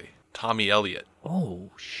 exactly. Tommy Elliott.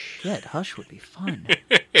 Oh, shit. Hush would be fun.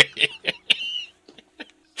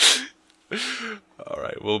 All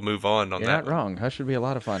right, we'll move on You're that. You're not wrong. Hush would be a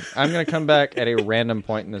lot of fun. I'm going to come back at a random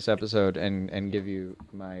point in this episode and give you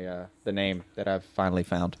my the name that I've finally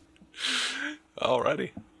found.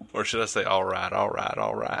 Alrighty. Or should I say, all right.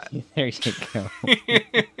 There you go.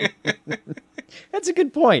 That's a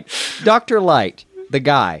good point. Dr. Light, the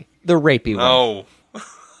guy, the rapey one. Oh.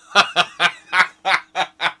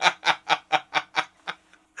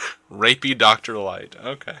 Rapey Dr. Light.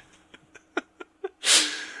 Okay.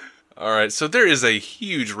 All right, so there is a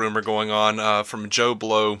huge rumor going on from Joe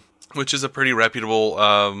Blow, which is a pretty reputable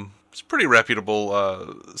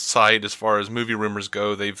site as far as movie rumors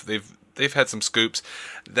go. They've had some scoops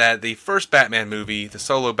that the first Batman movie, the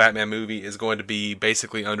solo Batman movie, is going to be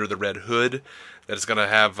basically under the Red Hood. That it's going to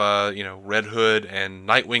have Red Hood and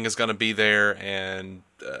Nightwing is going to be there, and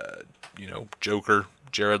Joker,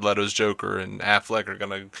 Jared Leto's Joker, and Affleck are going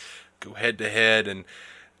to go head to head, and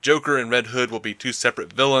Joker and Red Hood will be two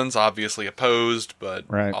separate villains, obviously opposed, but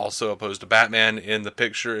also opposed to Batman in the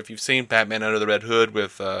picture. If you've seen Batman Under the Red Hood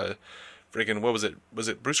with what was it? Was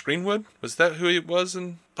it Bruce Greenwood? Was that who he was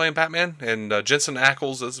in playing Batman? And Jensen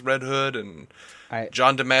Ackles as Red Hood, and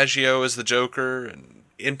John DiMaggio as the Joker, and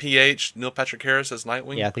NPH, Neil Patrick Harris as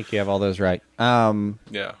Nightwing. Yeah, I think you have all those right.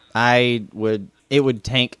 Yeah. It would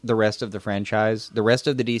tank the rest of the franchise. The rest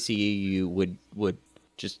of the DCEU would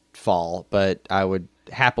just fall, but I would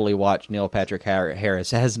happily watch Neil Patrick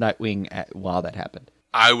Harris as Nightwing while that happened.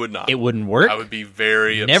 I would not. It wouldn't work. I would be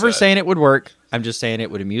very upset. Never saying it would work. I'm just saying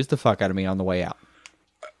it would amuse the fuck out of me on the way out.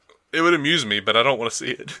 It would amuse me, but I don't want to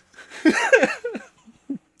see it.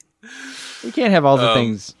 We can't have all the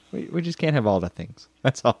things. We just can't have all the things.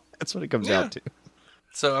 That's all. That's what it comes out to.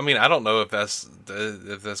 So, I mean, I don't know if that's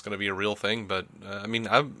going to be a real thing, but I mean,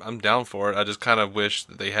 I'm down for it. I just kind of wish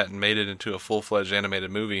that they hadn't made it into a full-fledged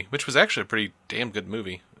animated movie, which was actually a pretty damn good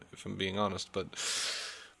movie, if I'm being honest. But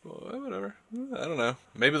whatever. I don't know.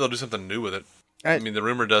 Maybe they'll do something new with it. I mean, the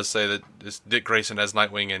rumor does say that it's Dick Grayson as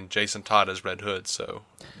Nightwing and Jason Todd as Red Hood, so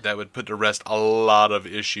that would put to rest a lot of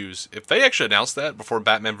issues. If they actually announced that before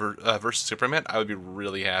Batman versus Superman, I would be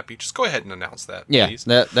really happy. Just go ahead and announce that, please.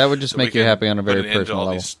 That would just make you happy on a very personal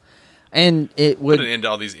level. And it would put an end to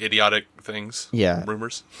all these idiotic things. Yeah.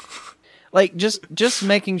 Rumors. Like, just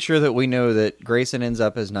making sure that we know that Grayson ends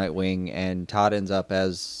up as Nightwing and Todd ends up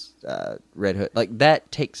as Red Hood. Like,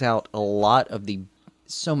 that takes out a lot of the...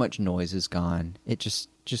 So much noise is gone. It just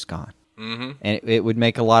gone. Mm-hmm. And it would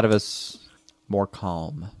make a lot of us more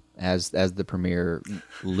calm as the premiere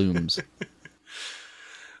looms.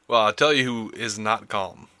 Well, I'll tell you who is not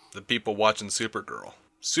calm. The people watching Supergirl.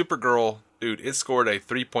 Supergirl, dude, it scored a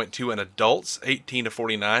 3.2 in adults, 18 to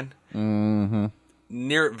 49.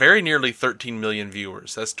 Mm-hmm. Very nearly 13 million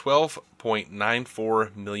viewers. That's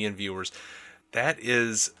 12.94 million viewers. That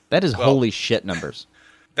is holy shit numbers.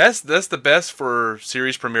 That's the best for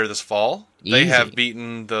series premiere this fall. Easy. They have beat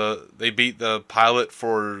the pilot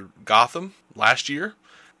for Gotham last year.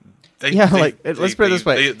 Let's put it this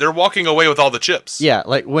way. They're walking away with all the chips. Yeah,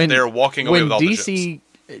 like they're walking away with all the chips.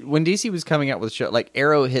 When DC was coming out with show, like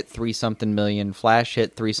Arrow hit 3-something million, Flash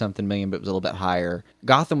hit 3-something million, but it was a little bit higher.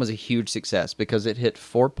 Gotham was a huge success because it hit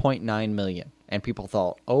 4.9 million, and people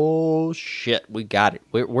thought, "Oh shit, we got it.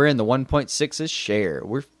 We're in the 1.6's share.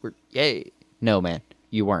 We're yay." No, man.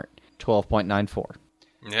 You weren't. 12.94.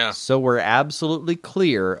 Yeah. So we're absolutely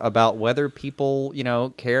clear about whether people,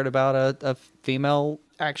 cared about a female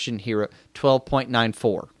action hero.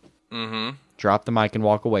 12.94. Mm-hmm. Drop the mic and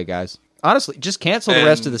walk away, guys. Honestly, just cancel the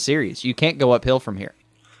rest of the series. You can't go uphill from here.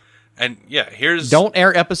 And yeah, don't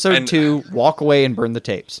air episode 2. Walk away and burn the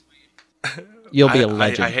tapes. You'll be a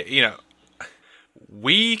legend.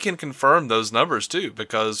 We can confirm those numbers too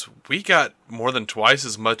because we got more than twice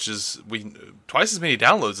as many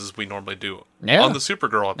downloads as we normally do on the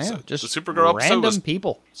Supergirl episode. Yeah, just the Supergirl episode was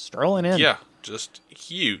people strolling in. Yeah, just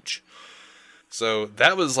huge. So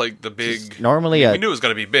that was like the big. We knew it was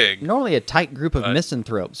going to be big. Normally a tight group of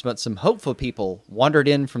misanthropes, but some hopeful people wandered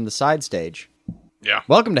in from the side stage. Yeah,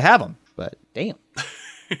 welcome to have them, but damn.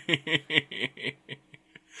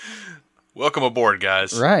 Welcome aboard,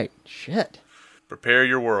 guys. Right, shit. Prepare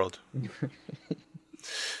your world.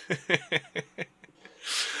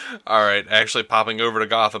 All right, actually popping over to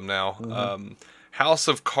Gotham now. Mm-hmm. House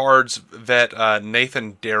of Cards vet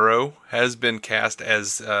Nathan Darrow has been cast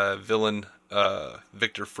as villain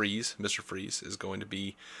Victor Freeze. Mr. Freeze is going to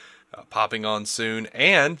be popping on soon,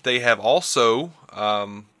 and they have also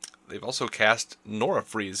cast Nora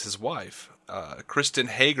Freeze, his wife, Kristen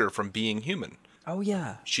Hager from Being Human. Oh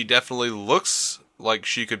yeah, she definitely looks like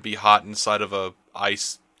she could be hot inside of a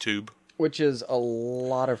ice tube, which is a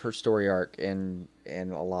lot of her story arc in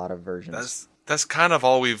a lot of versions. That's kind of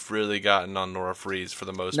all we've really gotten on Nora Freeze for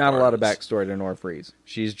the most part. Not a lot of backstory to Nora Freeze.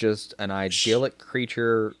 She's just an idyllic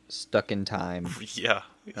creature stuck in time. Yeah.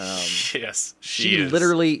 Yes, she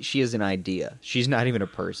is an idea. She's not even a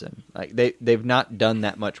person. Like they've not done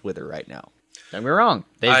that much with her right now. Don't get me wrong.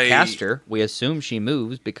 They've cast her. We assume she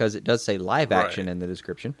moves because it does say live action in the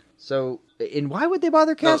description. So, and why would they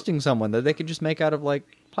bother casting someone that they could just make out of like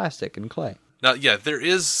plastic and clay? Now, yeah, there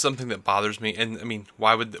is something that bothers me, and I mean,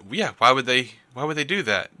 why would they do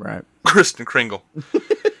that? Right, Kristen Kringle.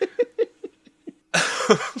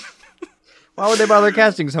 Why would they bother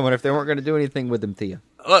casting someone if they weren't going to do anything with them, Thea?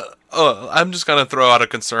 I'm just going to throw out a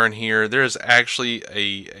concern here. There's actually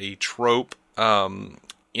a trope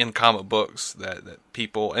in comic books that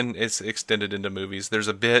people, and it's extended into movies. There's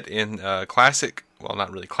a bit in classic, well,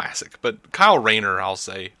 not really classic, but Kyle Rayner, I'll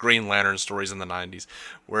say, Green Lantern stories in the 90s,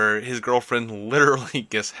 where his girlfriend literally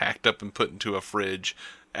gets hacked up and put into a fridge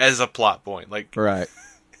as a plot point. Like, right.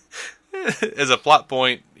 As a plot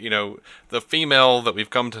point, the female that we've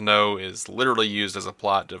come to know is literally used as a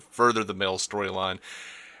plot to further the male storyline.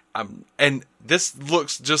 And this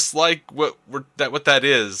looks just like what that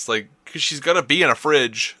is. Like, because she's going to be in a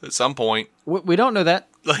fridge at some point. We don't know that.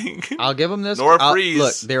 Like, I'll give them this. Nora Freeze.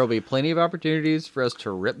 Look, there will be plenty of opportunities for us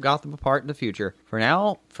to rip Gotham apart in the future. For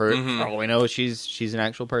now, for all we know, she's an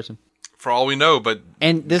actual person. For all we know, but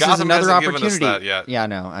and this Gotham is another hasn't opportunity. Given us that yet. Yeah, I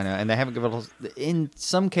know, and they haven't given us. In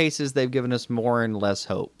some cases, they've given us more and less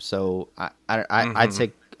hope. So I'd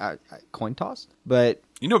say coin toss, but.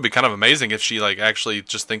 It'd be kind of amazing if she actually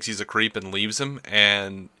just thinks he's a creep and leaves him,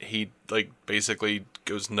 and he basically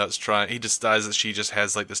goes nuts trying. He just decides that she just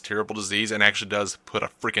has this terrible disease, and actually does put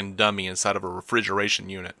a freaking dummy inside of a refrigeration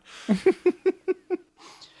unit.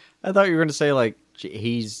 I thought you were going to say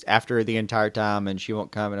he's after her the entire time and she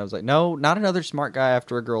won't come, and I was like, no, not another smart guy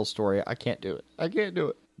after a girl's story. I can't do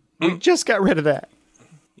it. We just got rid of that.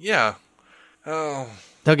 Yeah. Oh.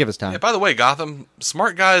 They'll give us time. Yeah, by the way, Gotham,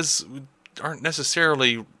 smart guys aren't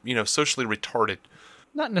necessarily, socially retarded.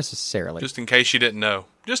 Not necessarily. Just in case you didn't know.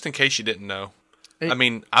 I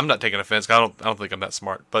mean, I'm not taking offense. 'Cause I don't think I'm that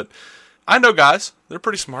smart, but I know guys. They're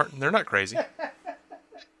pretty smart and they're not crazy.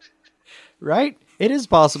 Right? It is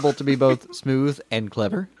possible to be both smooth and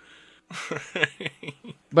clever.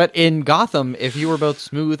 But in Gotham, if you were both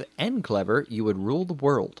smooth and clever, you would rule the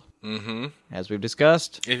world. Mm-hmm. As we've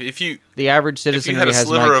discussed, the average citizen has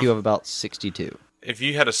an IQ of about 62. If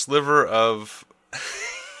you had a sliver of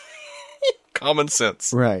common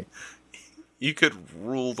sense, right, you could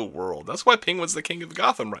rule the world. That's why Penguin's the king of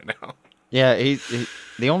Gotham right now. Yeah, he's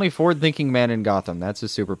the only forward-thinking man in Gotham. That's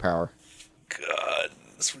his superpower. God,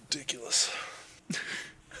 that's ridiculous.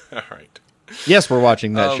 All right. Yes, we're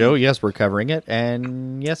watching that show. Yes, we're covering it.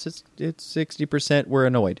 And yes, it's 60% we're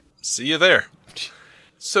annoyed. See you there.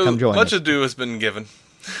 So much us. ado has been given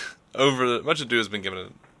over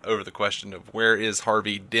the question of where is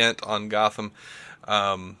Harvey Dent on Gotham.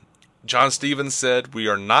 John Stevens said we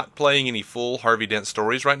are not playing any full Harvey Dent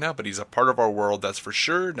stories right now, but he's a part of our world, that's for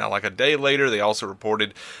sure. Now, like a day later, they also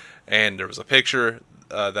reported, and there was a picture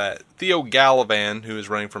that Theo Gallivan, who is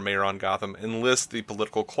running for mayor on Gotham, enlists the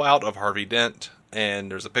political clout of Harvey Dent,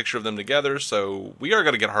 and there's a picture of them together, so we are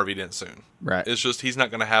going to get Harvey Dent soon. Right. It's just he's not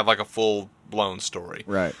going to have like a full-blown story.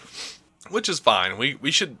 Right. Which is fine.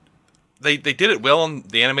 We should... They did it well in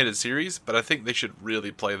the animated series, but I think they should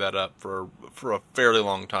really play that up for a fairly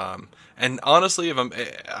long time. And honestly,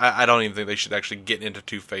 I don't even think they should actually get into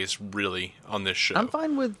Two-Face really on this show. I'm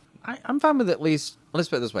fine with at least, let's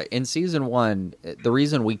put it this way. In season 1, the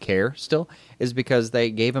reason we care still is because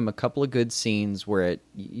they gave him a couple of good scenes where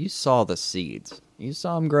you saw the seeds. You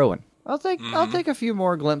saw them growing. I'll take a few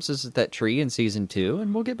more glimpses at that tree in season 2,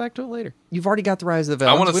 and we'll get back to it later. You've already got the Rise of the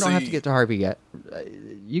Villains. We don't have to get to Harvey yet.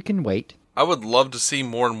 You can wait. I would love to see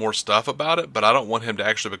more and more stuff about it, but I don't want him to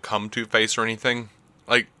actually become Two-Face or anything.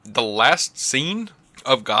 Like, the last scene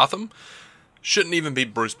of Gotham shouldn't even be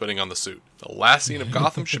Bruce putting on the suit. The last scene of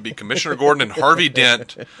Gotham should be Commissioner Gordon and Harvey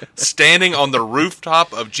Dent standing on the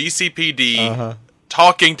rooftop of GCPD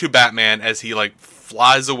talking to Batman as he, like,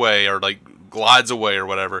 flies away or, like, glides away or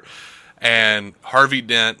whatever. And Harvey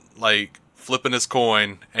Dent, like, flipping his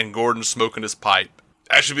coin and Gordon smoking his pipe.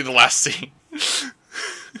 That should be the last scene.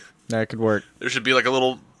 That could work. There should be, like, a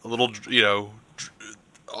little, never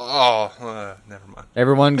mind.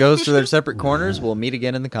 Everyone goes to their separate corners. We'll meet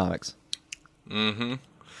again in the comics. Mm-hmm.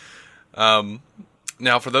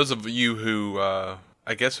 Now, for those of you who,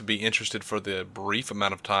 I guess, would be interested for the brief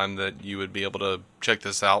amount of time that you would be able to check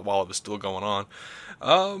this out while it was still going on,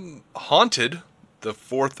 Haunted, the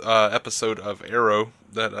 4th episode of Arrow,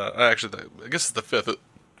 that I guess it's the 5th.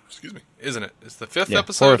 Excuse me, isn't it? It's the 5th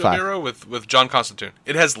episode of Arrow with John Constantine.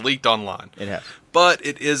 It has leaked online. It has, but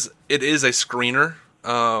it is a screener,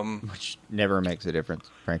 which never makes a difference,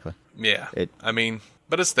 frankly. Yeah,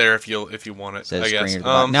 but it's there if you want it. Says I guess.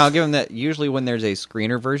 Now, given that usually when there's a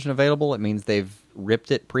screener version available, it means they've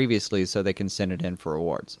ripped it previously so they can send it in for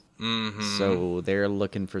awards. Mm-hmm. So they're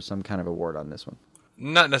looking for some kind of award on this one.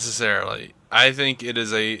 Not necessarily. I think it is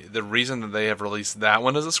the reason that they have released that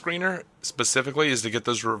one as a screener specifically is to get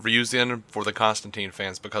those reviews in for the Constantine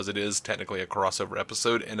fans, because it is technically a crossover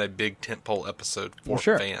episode and a big tentpole episode for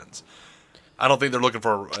fans. I don't think they're looking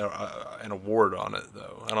for an award on it,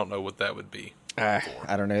 though. I don't know what that would be. I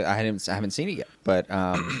don't know. I haven't seen it yet. But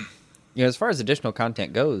as far as additional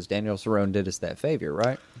content goes, Daniel Cerrone did us that favor,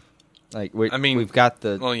 right? Like, we've got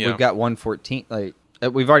we've got 114. Like,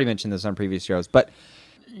 we've already mentioned this on previous shows, but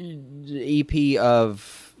the EP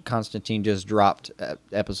of Constantine just dropped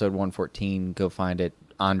episode 114. Go find it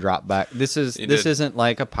on Dropback. This isn't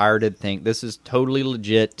like a pirated thing. This is totally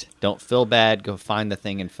legit. Don't feel bad. Go find the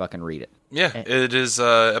thing and fucking read it. Yeah, it is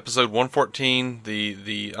episode 114,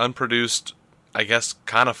 the unproduced, I guess,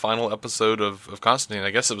 kind of final episode of Constantine.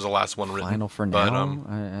 I guess it was the last one written. Final for now,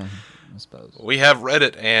 I suppose. We have read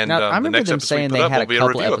it, and now, I remember them saying they had a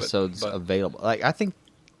couple episodes available. Like, I think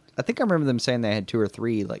I remember them saying they had 2 or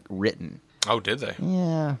 3 like written. Oh, did they?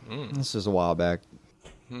 Yeah, this was a while back.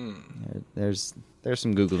 There's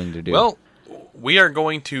some Googling to do. Well, we are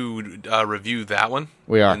going to review that one.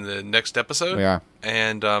 We are in the next episode. We are,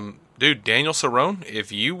 and dude, Daniel Cerrone,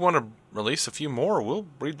 if you want to release a few more, we'll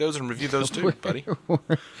read those and review those too, buddy.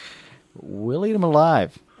 We'll eat them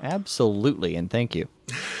alive, absolutely, and thank you.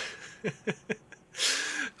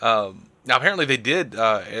 Now, apparently, they did.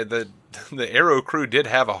 The Arrow crew did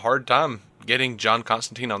have a hard time getting John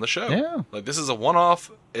Constantine on the show. Yeah, like this is a one-off.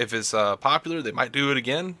 If it's popular, they might do it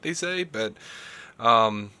again. They say, but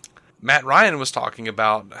Matt Ryan was talking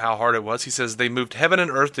about how hard it was. He says, they moved heaven and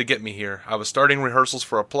earth to get me here. I was starting rehearsals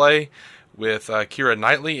for a play with Keira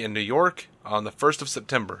Knightley in New York on the 1st of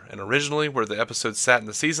September. And originally, where the episodes sat in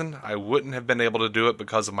the season, I wouldn't have been able to do it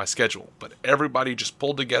because of my schedule. But everybody just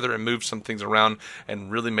pulled together and moved some things around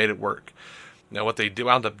and really made it work. Now, what they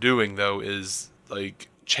wound up doing, though, is like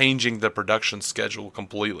changing the production schedule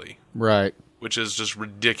completely. Right. Which is just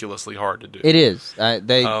ridiculously hard to do. It is.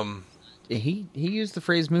 He used the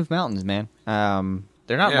phrase "move mountains," man.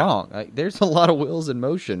 They're not wrong. There's a lot of wheels in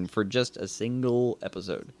motion for just a single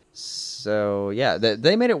episode. So yeah,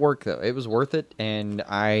 they made it work though. It was worth it, and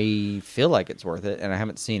I feel like it's worth it. And I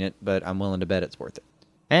haven't seen it, but I'm willing to bet it's worth it.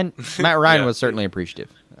 And Matt Ryan was certainly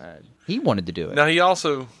appreciative. He wanted to do it. Now he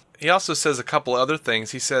also says a couple other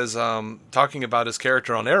things. He says, talking about his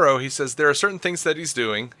character on Arrow, he says there are certain things that he's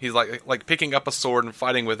doing. He's like picking up a sword and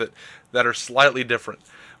fighting with it that are slightly different.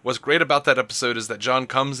 What's great about that episode is that John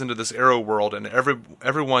comes into this Arrow world and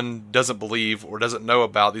everyone doesn't believe or doesn't know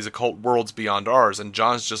about these occult worlds beyond ours. And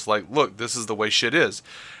John's just like, look, this is the way shit is.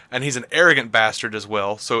 And he's an arrogant bastard as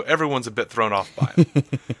well, so everyone's a bit thrown off by him.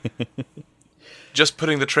 Just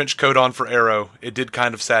putting the trench coat on for Arrow, it did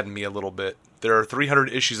kind of sadden me a little bit. There are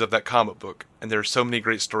 300 issues of that comic book, and there are so many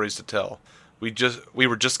great stories to tell. We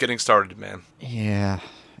were just getting started, man. Yeah.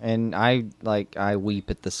 And I weep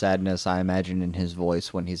at the sadness I imagine in his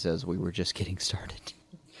voice when he says we were just getting started.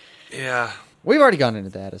 Yeah. We've already gone into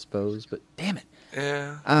that, I suppose, but damn it.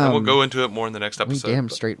 Yeah. And we'll go into it more in the next episode. We damn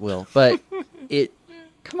straight will. But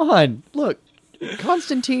come on, look.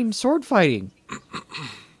 Constantine sword fighting.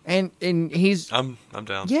 And he's I'm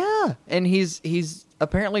down. Yeah. And he's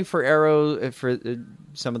apparently for Arrow, for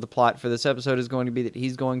some of the plot for this episode is going to be that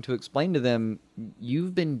he's going to explain to them,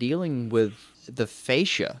 you've been dealing with the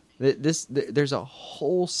fascia. There's a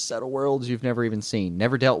whole set of worlds you've never even seen,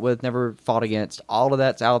 never dealt with, never fought against. All of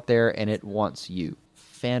that's out there, and it wants you.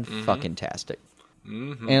 Fan-fucking-tastic.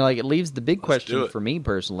 Mm-hmm. And it leaves the big question for me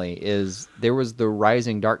personally is there was the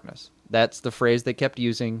rising darkness. That's the phrase they kept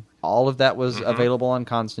using. All of that was available on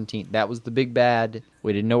Constantine. That was the big bad.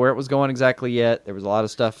 We didn't know where it was going exactly yet. There was a lot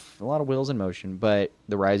of stuff, a lot of wheels in motion, but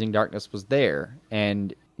the rising darkness was there.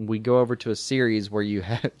 And we go over to a series where you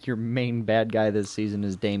have your main bad guy this season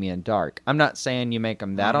is Damien Dark. I'm not saying you make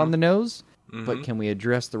him that on the nose, but can we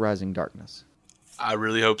address the rising darkness? I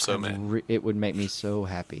really hope so, man. It would make me so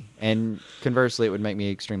happy. And conversely, it would make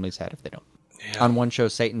me extremely sad if they don't. Yeah. On one show,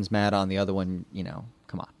 Satan's mad. On the other one,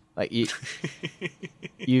 come on.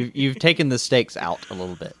 You've taken the stakes out a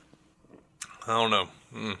little bit. I don't know.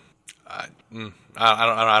 I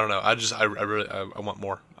don't know. I want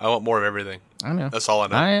more. I want more of everything. I know. That's all I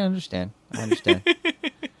know. I understand.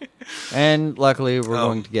 And luckily, we're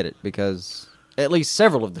going to get it because at least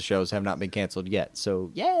several of the shows have not been canceled yet.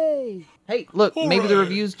 So, yay! Hey, look, maybe the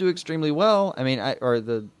reviews do extremely well. I mean, or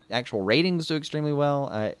the actual ratings do extremely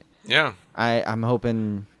well. Yeah. I'm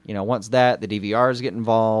hoping, once the DVRs get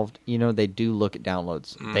involved, they do look at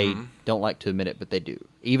downloads. They don't like to admit it, but they do.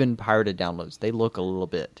 Even pirated downloads, they look a little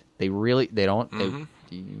bit. They don't,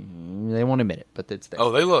 they won't admit it, but it's there.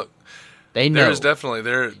 Oh, they look. They know. There is definitely,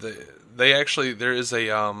 there is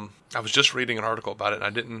a, I was just reading an article about it,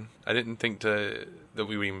 and I didn't think that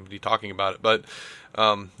we would even be talking about it, but,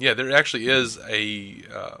 there actually is an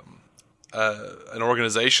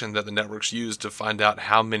organization that the networks use to find out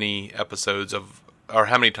how many episodes or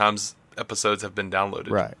how many times episodes have been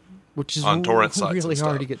downloaded. Right. Which is on torrent sites. Really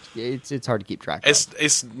hard to get. It's hard to keep track of.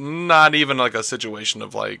 It's not even like a situation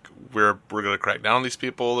of like we're going to crack down on these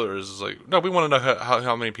people. There's no, we want to know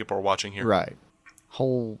how many people are watching here. Right.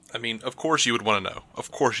 I mean, of course you would want to know.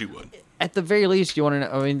 Of course you would. At the very least, you want to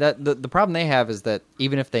know. I mean, that the problem they have is that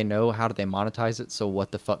even if they know, how do they monetize it? So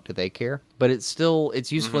what the fuck do they care? But it's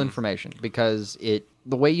useful information because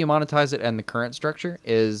the way you monetize it and the current structure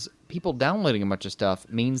is people downloading a bunch of stuff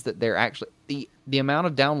means that they're actually the amount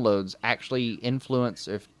of downloads actually influence,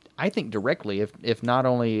 I think directly, if not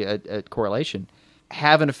only a correlation,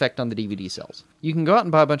 have an effect on the DVD sales. You can go out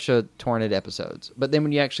and buy a bunch of torrented episodes, but then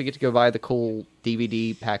when you actually get to go buy the cool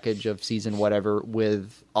DVD package of season whatever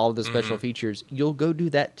with all of the special features, you'll go do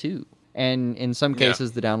that too. And in some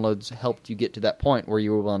cases, the downloads helped you get to that point where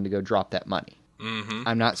you were willing to go drop that money. Mm-hmm.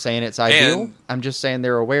 I'm not saying it's ideal. I'm just saying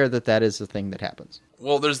they're aware that is the thing that happens.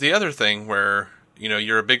 Well, there's the other thing where,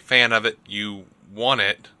 you're a big fan of it, you want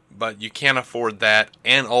it, but you can't afford that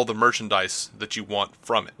and all the merchandise that you want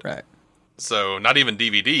from it. Right. So, not even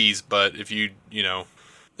DVDs, but if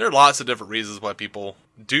there are lots of different reasons why people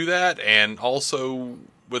do that, and also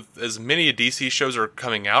with as many DC shows are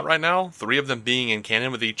coming out right now, 3 of them being in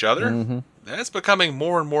canon with each other, that's becoming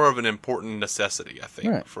more and more of an important necessity, I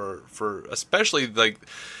think, for especially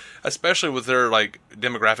with their like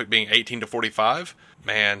demographic being 18 to 45.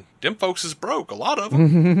 Man, them folks is broke. A lot of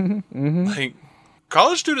them. Like,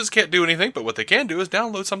 college students can't do anything, but what they can do is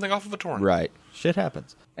download something off of a torrent. Right. Shit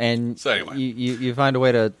happens. And so anyway, you find a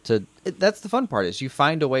way to that's the fun part, is you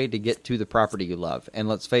find a way to get to the property you love. And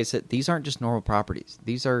let's face it, these aren't just normal properties.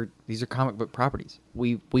 These are comic book properties.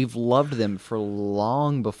 We've loved them for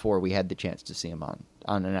long before we had the chance to see them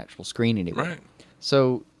on an actual screen anyway. Right.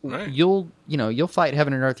 So you'll fight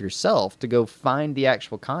heaven and earth yourself to go find the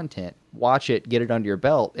actual content, watch it, get it under your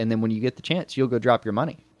belt, and then when you get the chance, you'll go drop your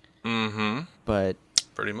money. Mm-hmm. But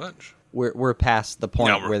pretty much, we're past the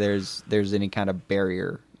point where there's any kind of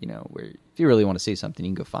barrier. Where if you really want to see something, you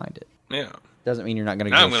can go find it. Yeah. Doesn't mean you're not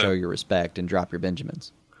going to show your respect and drop your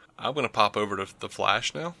Benjamins. I'm going to pop over to The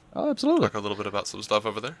Flash now. Oh, absolutely. Talk a little bit about some stuff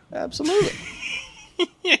over there. Absolutely.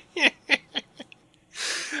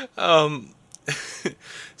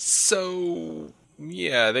 So,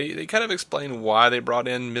 yeah, they kind of explain why they brought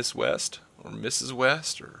in Miss West, or Mrs.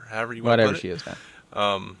 West, or however you want to put it. Whatever she is now.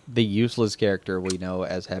 The useless character we know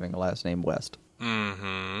as having a last name West.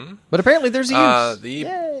 Mm-hmm. But apparently there's a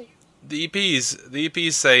use. The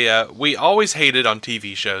EPs say, we always hated on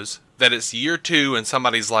TV shows that it's year 2 and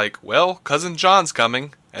somebody's like, well, Cousin John's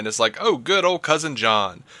coming. And it's like, oh, good old Cousin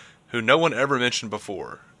John, who no one ever mentioned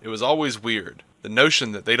before. It was always weird. The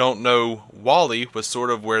notion that they don't know Wally was sort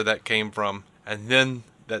of where that came from. And then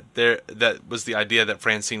that was the idea that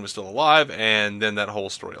Francine was still alive, and then that whole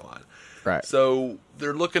storyline. Right. So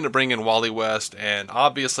they're looking to bring in Wally West, and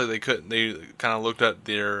obviously they couldn't. They kind of looked at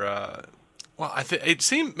their. I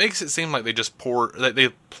think makes it seem like they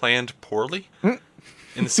planned poorly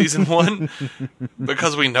in season 1,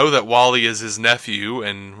 because we know that Wally is his nephew,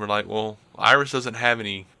 and we're like, well, Iris doesn't have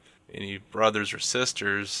any brothers or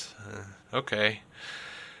sisters. Okay.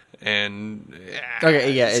 And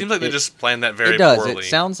it seems like they just planned that very poorly. It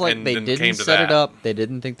sounds like they didn't set it up. They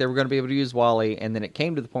didn't think they were going to be able to use Wally, and then it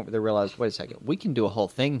came to the point where they realized, wait a second, we can do a whole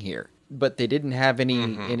thing here. But they didn't have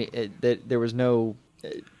there was no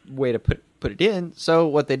way to put it in. So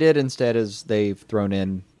what they did instead is they've thrown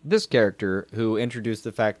in this character who introduced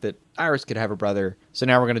the fact that Iris could have a brother. So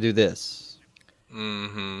now we're going to do this.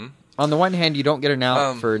 Mm-hmm. On the one hand, you don't get an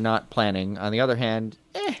out for not planning. On the other hand,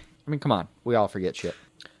 I mean, come on, we all forget shit.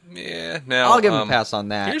 Yeah, now I'll give him a pass on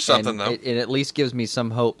that. Here's something, though. It at least gives me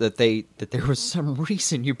some hope that there was some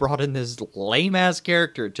reason you brought in this lame-ass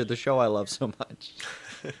character to the show I love so much.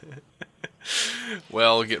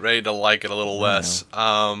 Well, get ready to like it a little less.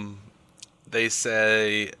 They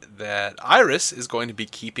say that Iris is going to be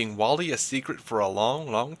keeping Wally a secret for a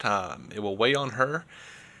long, long time. It will weigh on her.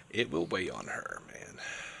 It will weigh on her, man.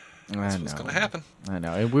 That's what's going to happen. I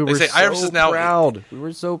know. And we were so Iris is now proud. We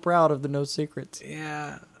were so proud of the No Secrets.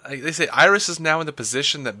 Yeah. They say Iris is now in the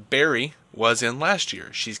position that Barry was in last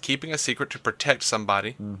year. She's keeping a secret to protect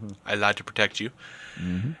somebody. Mm-hmm. I lied to protect you.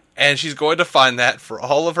 Mm-hmm. And she's going to find that for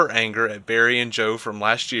all of her anger at Barry and Joe from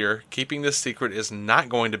last year, keeping this secret is not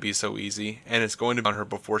going to be so easy, and it's going to be on her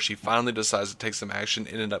before she finally decides to take some action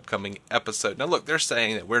in an upcoming episode. Now look, they're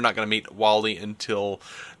saying that we're not going to meet Wally until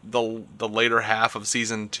the later half of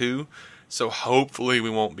season 2, so hopefully we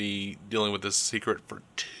won't be dealing with this secret for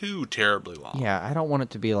too terribly long. Yeah, I don't want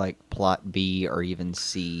it to be like plot B or even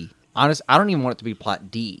C. Honest, I don't even want it to be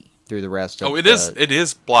plot D through the rest of it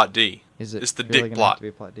is plot D. Is it? It's the dick plot. To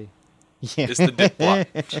be plot D? Yeah. It's the dick plot.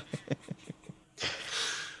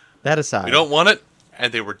 That aside, we don't want it,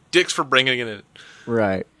 and they were dicks for bringing it in.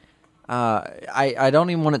 Right. I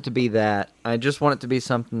don't even want it to be that. I just want it to be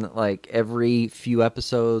something that, like, every few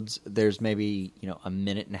episodes, there's maybe a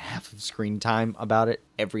minute and a half of screen time about it.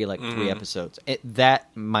 Every 3 episodes,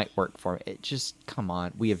 that might work for me. It just come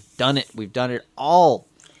on, we have done it. We've done it all.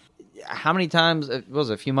 How many times? It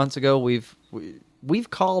was a few months ago. We've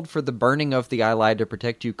called for the burning of the "I lied to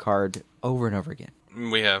protect you" card over and over again.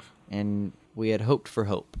 We have, and we had hoped for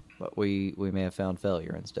hope, but we may have found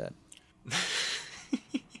failure instead.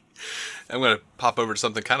 I'm going to pop over to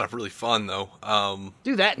something kind of really fun, though.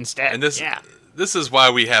 Do that instead. And this is why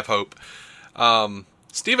we have hope.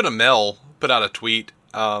 Stephen Amell put out a tweet.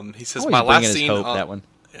 He says, "My last scene on that one."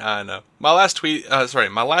 I know. My last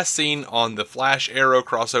scene on the Flash Arrow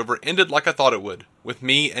crossover ended like I thought it would, with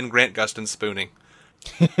me and Grant Gustin spooning."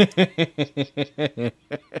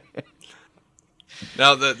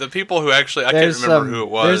 Now, the people who actually, I can't remember who it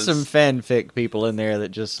was. There's some fanfic people in there that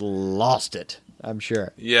just lost it, I'm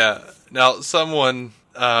sure. Yeah. Now, someone,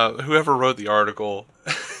 whoever wrote the article,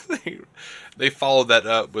 they followed that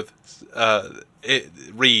up with it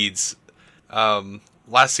reads,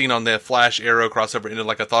 last seen on the Flash Arrow crossover ended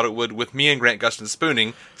like I thought it would, with me and Grant Gustin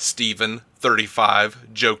spooning. Steven,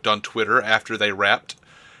 35, joked on Twitter after they wrapped.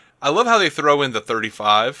 I love how they throw in the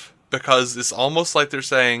 35, because it's almost like they're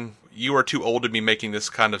saying, you are too old to be making this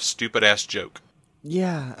kind of stupid-ass joke.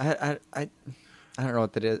 Yeah, I don't know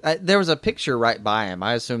what that is. There was a picture right by him.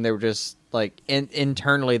 I assume they were just, like,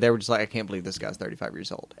 internally, they were just like, I can't believe this guy's 35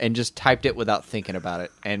 years old. And just typed it without thinking about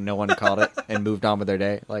it. And no one caught it and moved on with their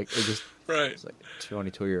day. Like, it just... Right. It's like a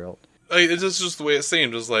 22-year-old. Like, it's just the way it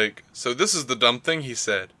seemed. It was like, so this is the dumb thing he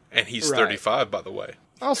said. And he's 35, by the way.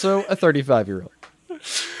 Also, a 35-year-old.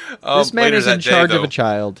 This man is in charge of a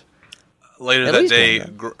child. Later that day,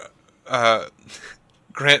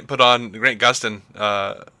 Grant Gustin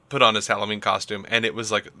put on his Halloween costume, and it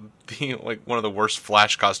was like one of the worst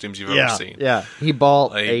Flash costumes you've ever seen. Yeah, he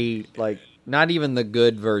bought not even the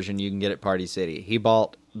good version you can get at Party City. He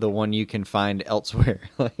bought the one you can find elsewhere.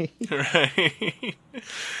 Right.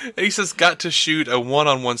 He says, got to shoot a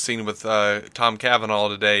one-on-one scene with Tom Cavanaugh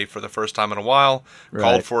today for the first time in a while. Right.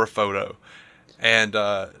 Called for a photo. And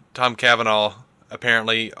Tom Cavanaugh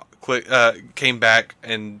apparently came back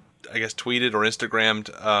and I guess tweeted or Instagrammed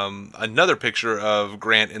another picture of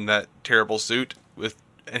Grant in that terrible suit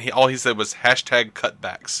and all he said was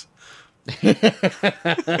 #cutbacks.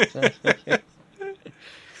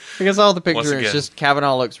 I guess all the picture is just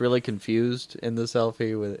Kavanaugh looks really confused in the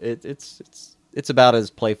selfie with it. It's about as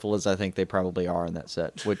playful as I think they probably are in that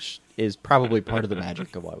set, which is probably part of the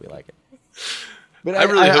magic of why we like it. But I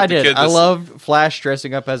really hope I loved Flash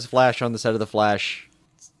dressing up as Flash on the set of The Flash.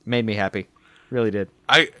 Made me happy. Really did.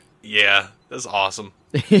 Yeah, that's awesome.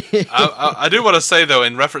 I do want to say, though,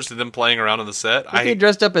 in reference to them playing around on the set... He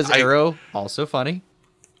dressed up as Arrow, also funny.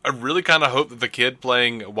 I really kind of hope that the kid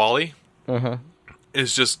playing Wally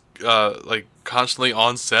is just constantly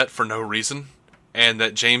on set for no reason. And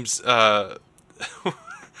that James...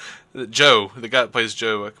 Joe, the guy that plays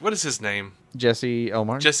Joe... What is his name? Jesse L.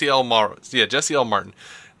 Martin? Jesse L. Martin. Yeah, Jesse L. Martin.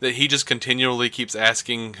 That he just continually keeps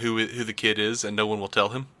asking who the kid is, and no one will tell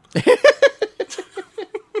him.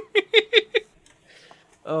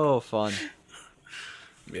 Oh, fun.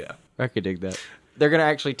 Yeah. I could dig that. They're going to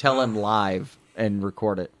actually tell him live and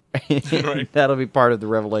record it. Right. That'll be part of the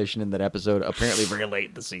revelation in that episode, apparently very late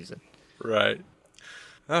in the season. Right.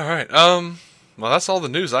 All right. Well, that's all the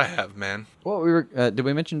news I have, man. Well, did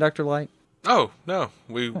we mention Dr. Light? Oh, no.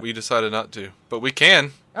 We decided not to. But we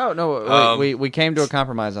can. Oh, no. We came to a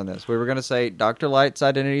compromise on this. We were going to say Dr. Light's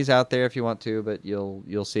identity's out there if you want to, but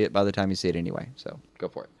you'll see it by the time you see it anyway. So go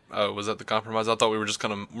for it. Oh, was that the compromise? I thought we were just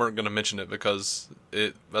weren't going to mention it because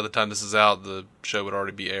by the time this is out, the show would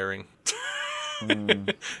already be airing.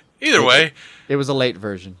 Either way. It was a late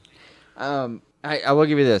version. I will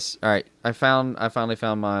give you this. All right. I finally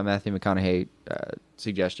found my Matthew McConaughey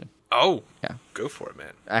suggestion. Oh, yeah. Go for it,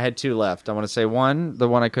 man. I had two left. I want to say one, the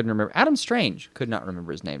one I couldn't remember. Adam Strange. Could not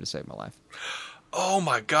remember his name to save my life. Oh,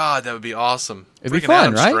 my God. That would be awesome. It'd be fun,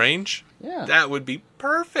 Adam right? Strange? Yeah. That would be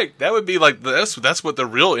perfect. That would be like, that's what the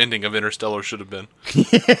real ending of Interstellar should have been.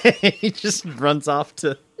 He just runs off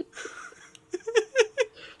to...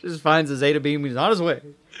 just finds a Zeta beam. He's on his way.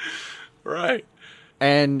 Right.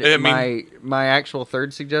 And my actual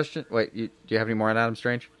third suggestion... Wait, do you have any more on Adam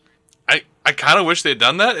Strange? I kind of wish they had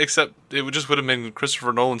done that, except it would have been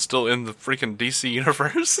Christopher Nolan still in the freaking DC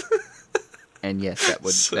universe. And yes,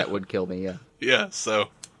 that would kill me, yeah. Yeah, so...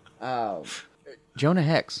 Jonah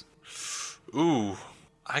Hex. Ooh,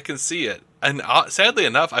 I can see it. And sadly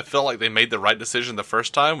enough, I felt like they made the right decision the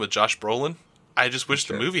first time with Josh Brolin. I just wish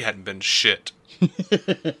the movie hadn't been shit.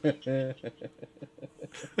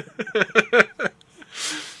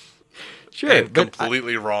 Sure, and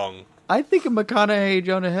completely wrong. I think a McConaughey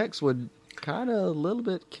Jonah Hex would kind of a little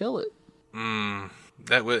bit kill it.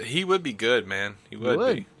 He would be good, man. He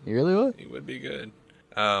would be. He really would. He would be good.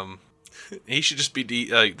 He should just be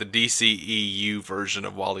the DCEU version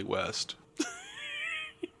of Wally West.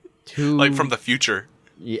 Like from the future.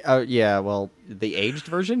 Yeah, well, the aged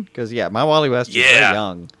version? Because, my Wally West is very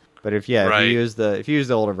young. But if you use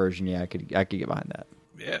the older version, I could get behind that.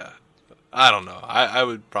 Yeah. I don't know. I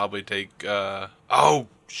would probably take, oh,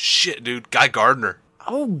 shit, dude. Guy Gardner.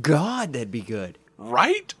 Oh, God, that'd be good.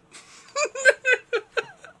 Right?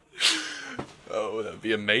 Oh, that'd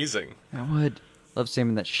be amazing. I would. Love seeing him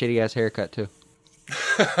in that shitty-ass haircut, too.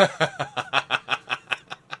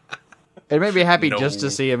 It made me happy just to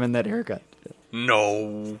see him in that haircut.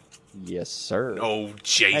 No. Yes, sir. No,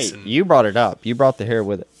 Jason. Hey, you brought it up. You brought the hair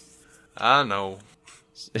with it. I know.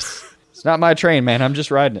 It's not my train, man. I'm just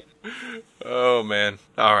riding it. Oh, man.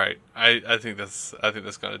 All right. I think that's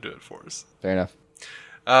going to do it for us. Fair enough.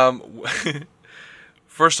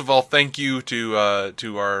 First of all, thank you to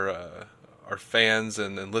our fans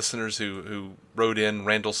and listeners who wrote in,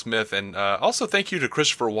 Randall Smith, and also thank you to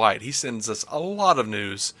Christopher White. He sends us a lot of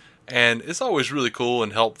news, and it's always really cool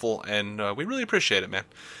and helpful, and we really appreciate it, man.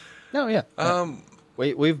 No, yeah.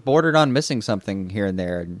 We've bordered on missing something here and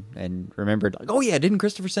there, and remembered, like, oh yeah, didn't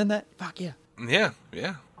Christopher send that? Fuck yeah.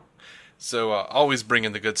 Yeah. So always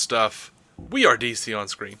bringing the good stuff. We are DC On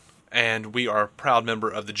Screen, and we are a proud member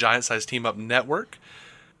of the Giant Size Team Up Network.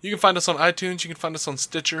 You can find us on iTunes. You can find us on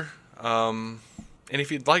Stitcher. And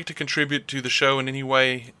if you'd like to contribute to the show in any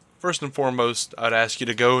way, first and foremost, I'd ask you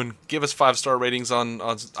to go and give us 5-star ratings on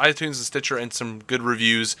iTunes and Stitcher and some good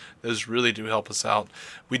reviews. Those really do help us out.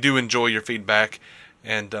 We do enjoy your feedback,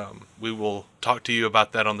 and we will talk to you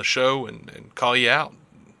about that on the show and call you out.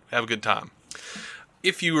 Have a good time.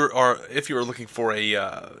 If you are looking for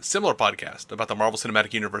a similar podcast about the Marvel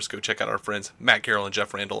Cinematic Universe, go check out our friends Matt Carroll and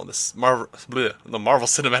Jeff Randall on the Marvel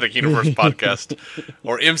Cinematic Universe podcast,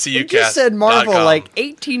 or MCUcast.com. You just said Marvel like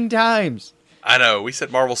 18 times. I know, we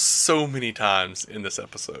said Marvel so many times in this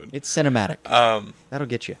episode. It's cinematic. That'll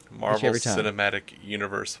get you. Marvel every time. Cinematic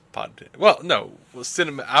Universe podcast. Well, no,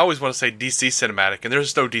 I always want to say DC Cinematic, and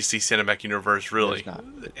there's no DC Cinematic Universe really. There's not.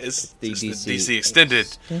 It's the DC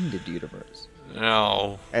Extended Universe.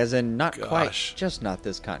 No. As in, not quite, just not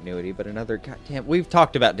this continuity, but another. Goddamn, we've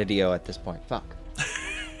talked about Didio at this point. Fuck.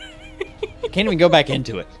 Can't even go back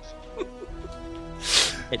into it.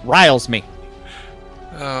 It riles me.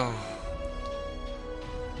 Oh.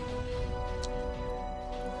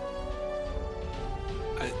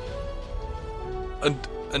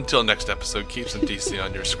 Until next episode, keep some DC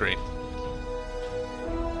on your screen.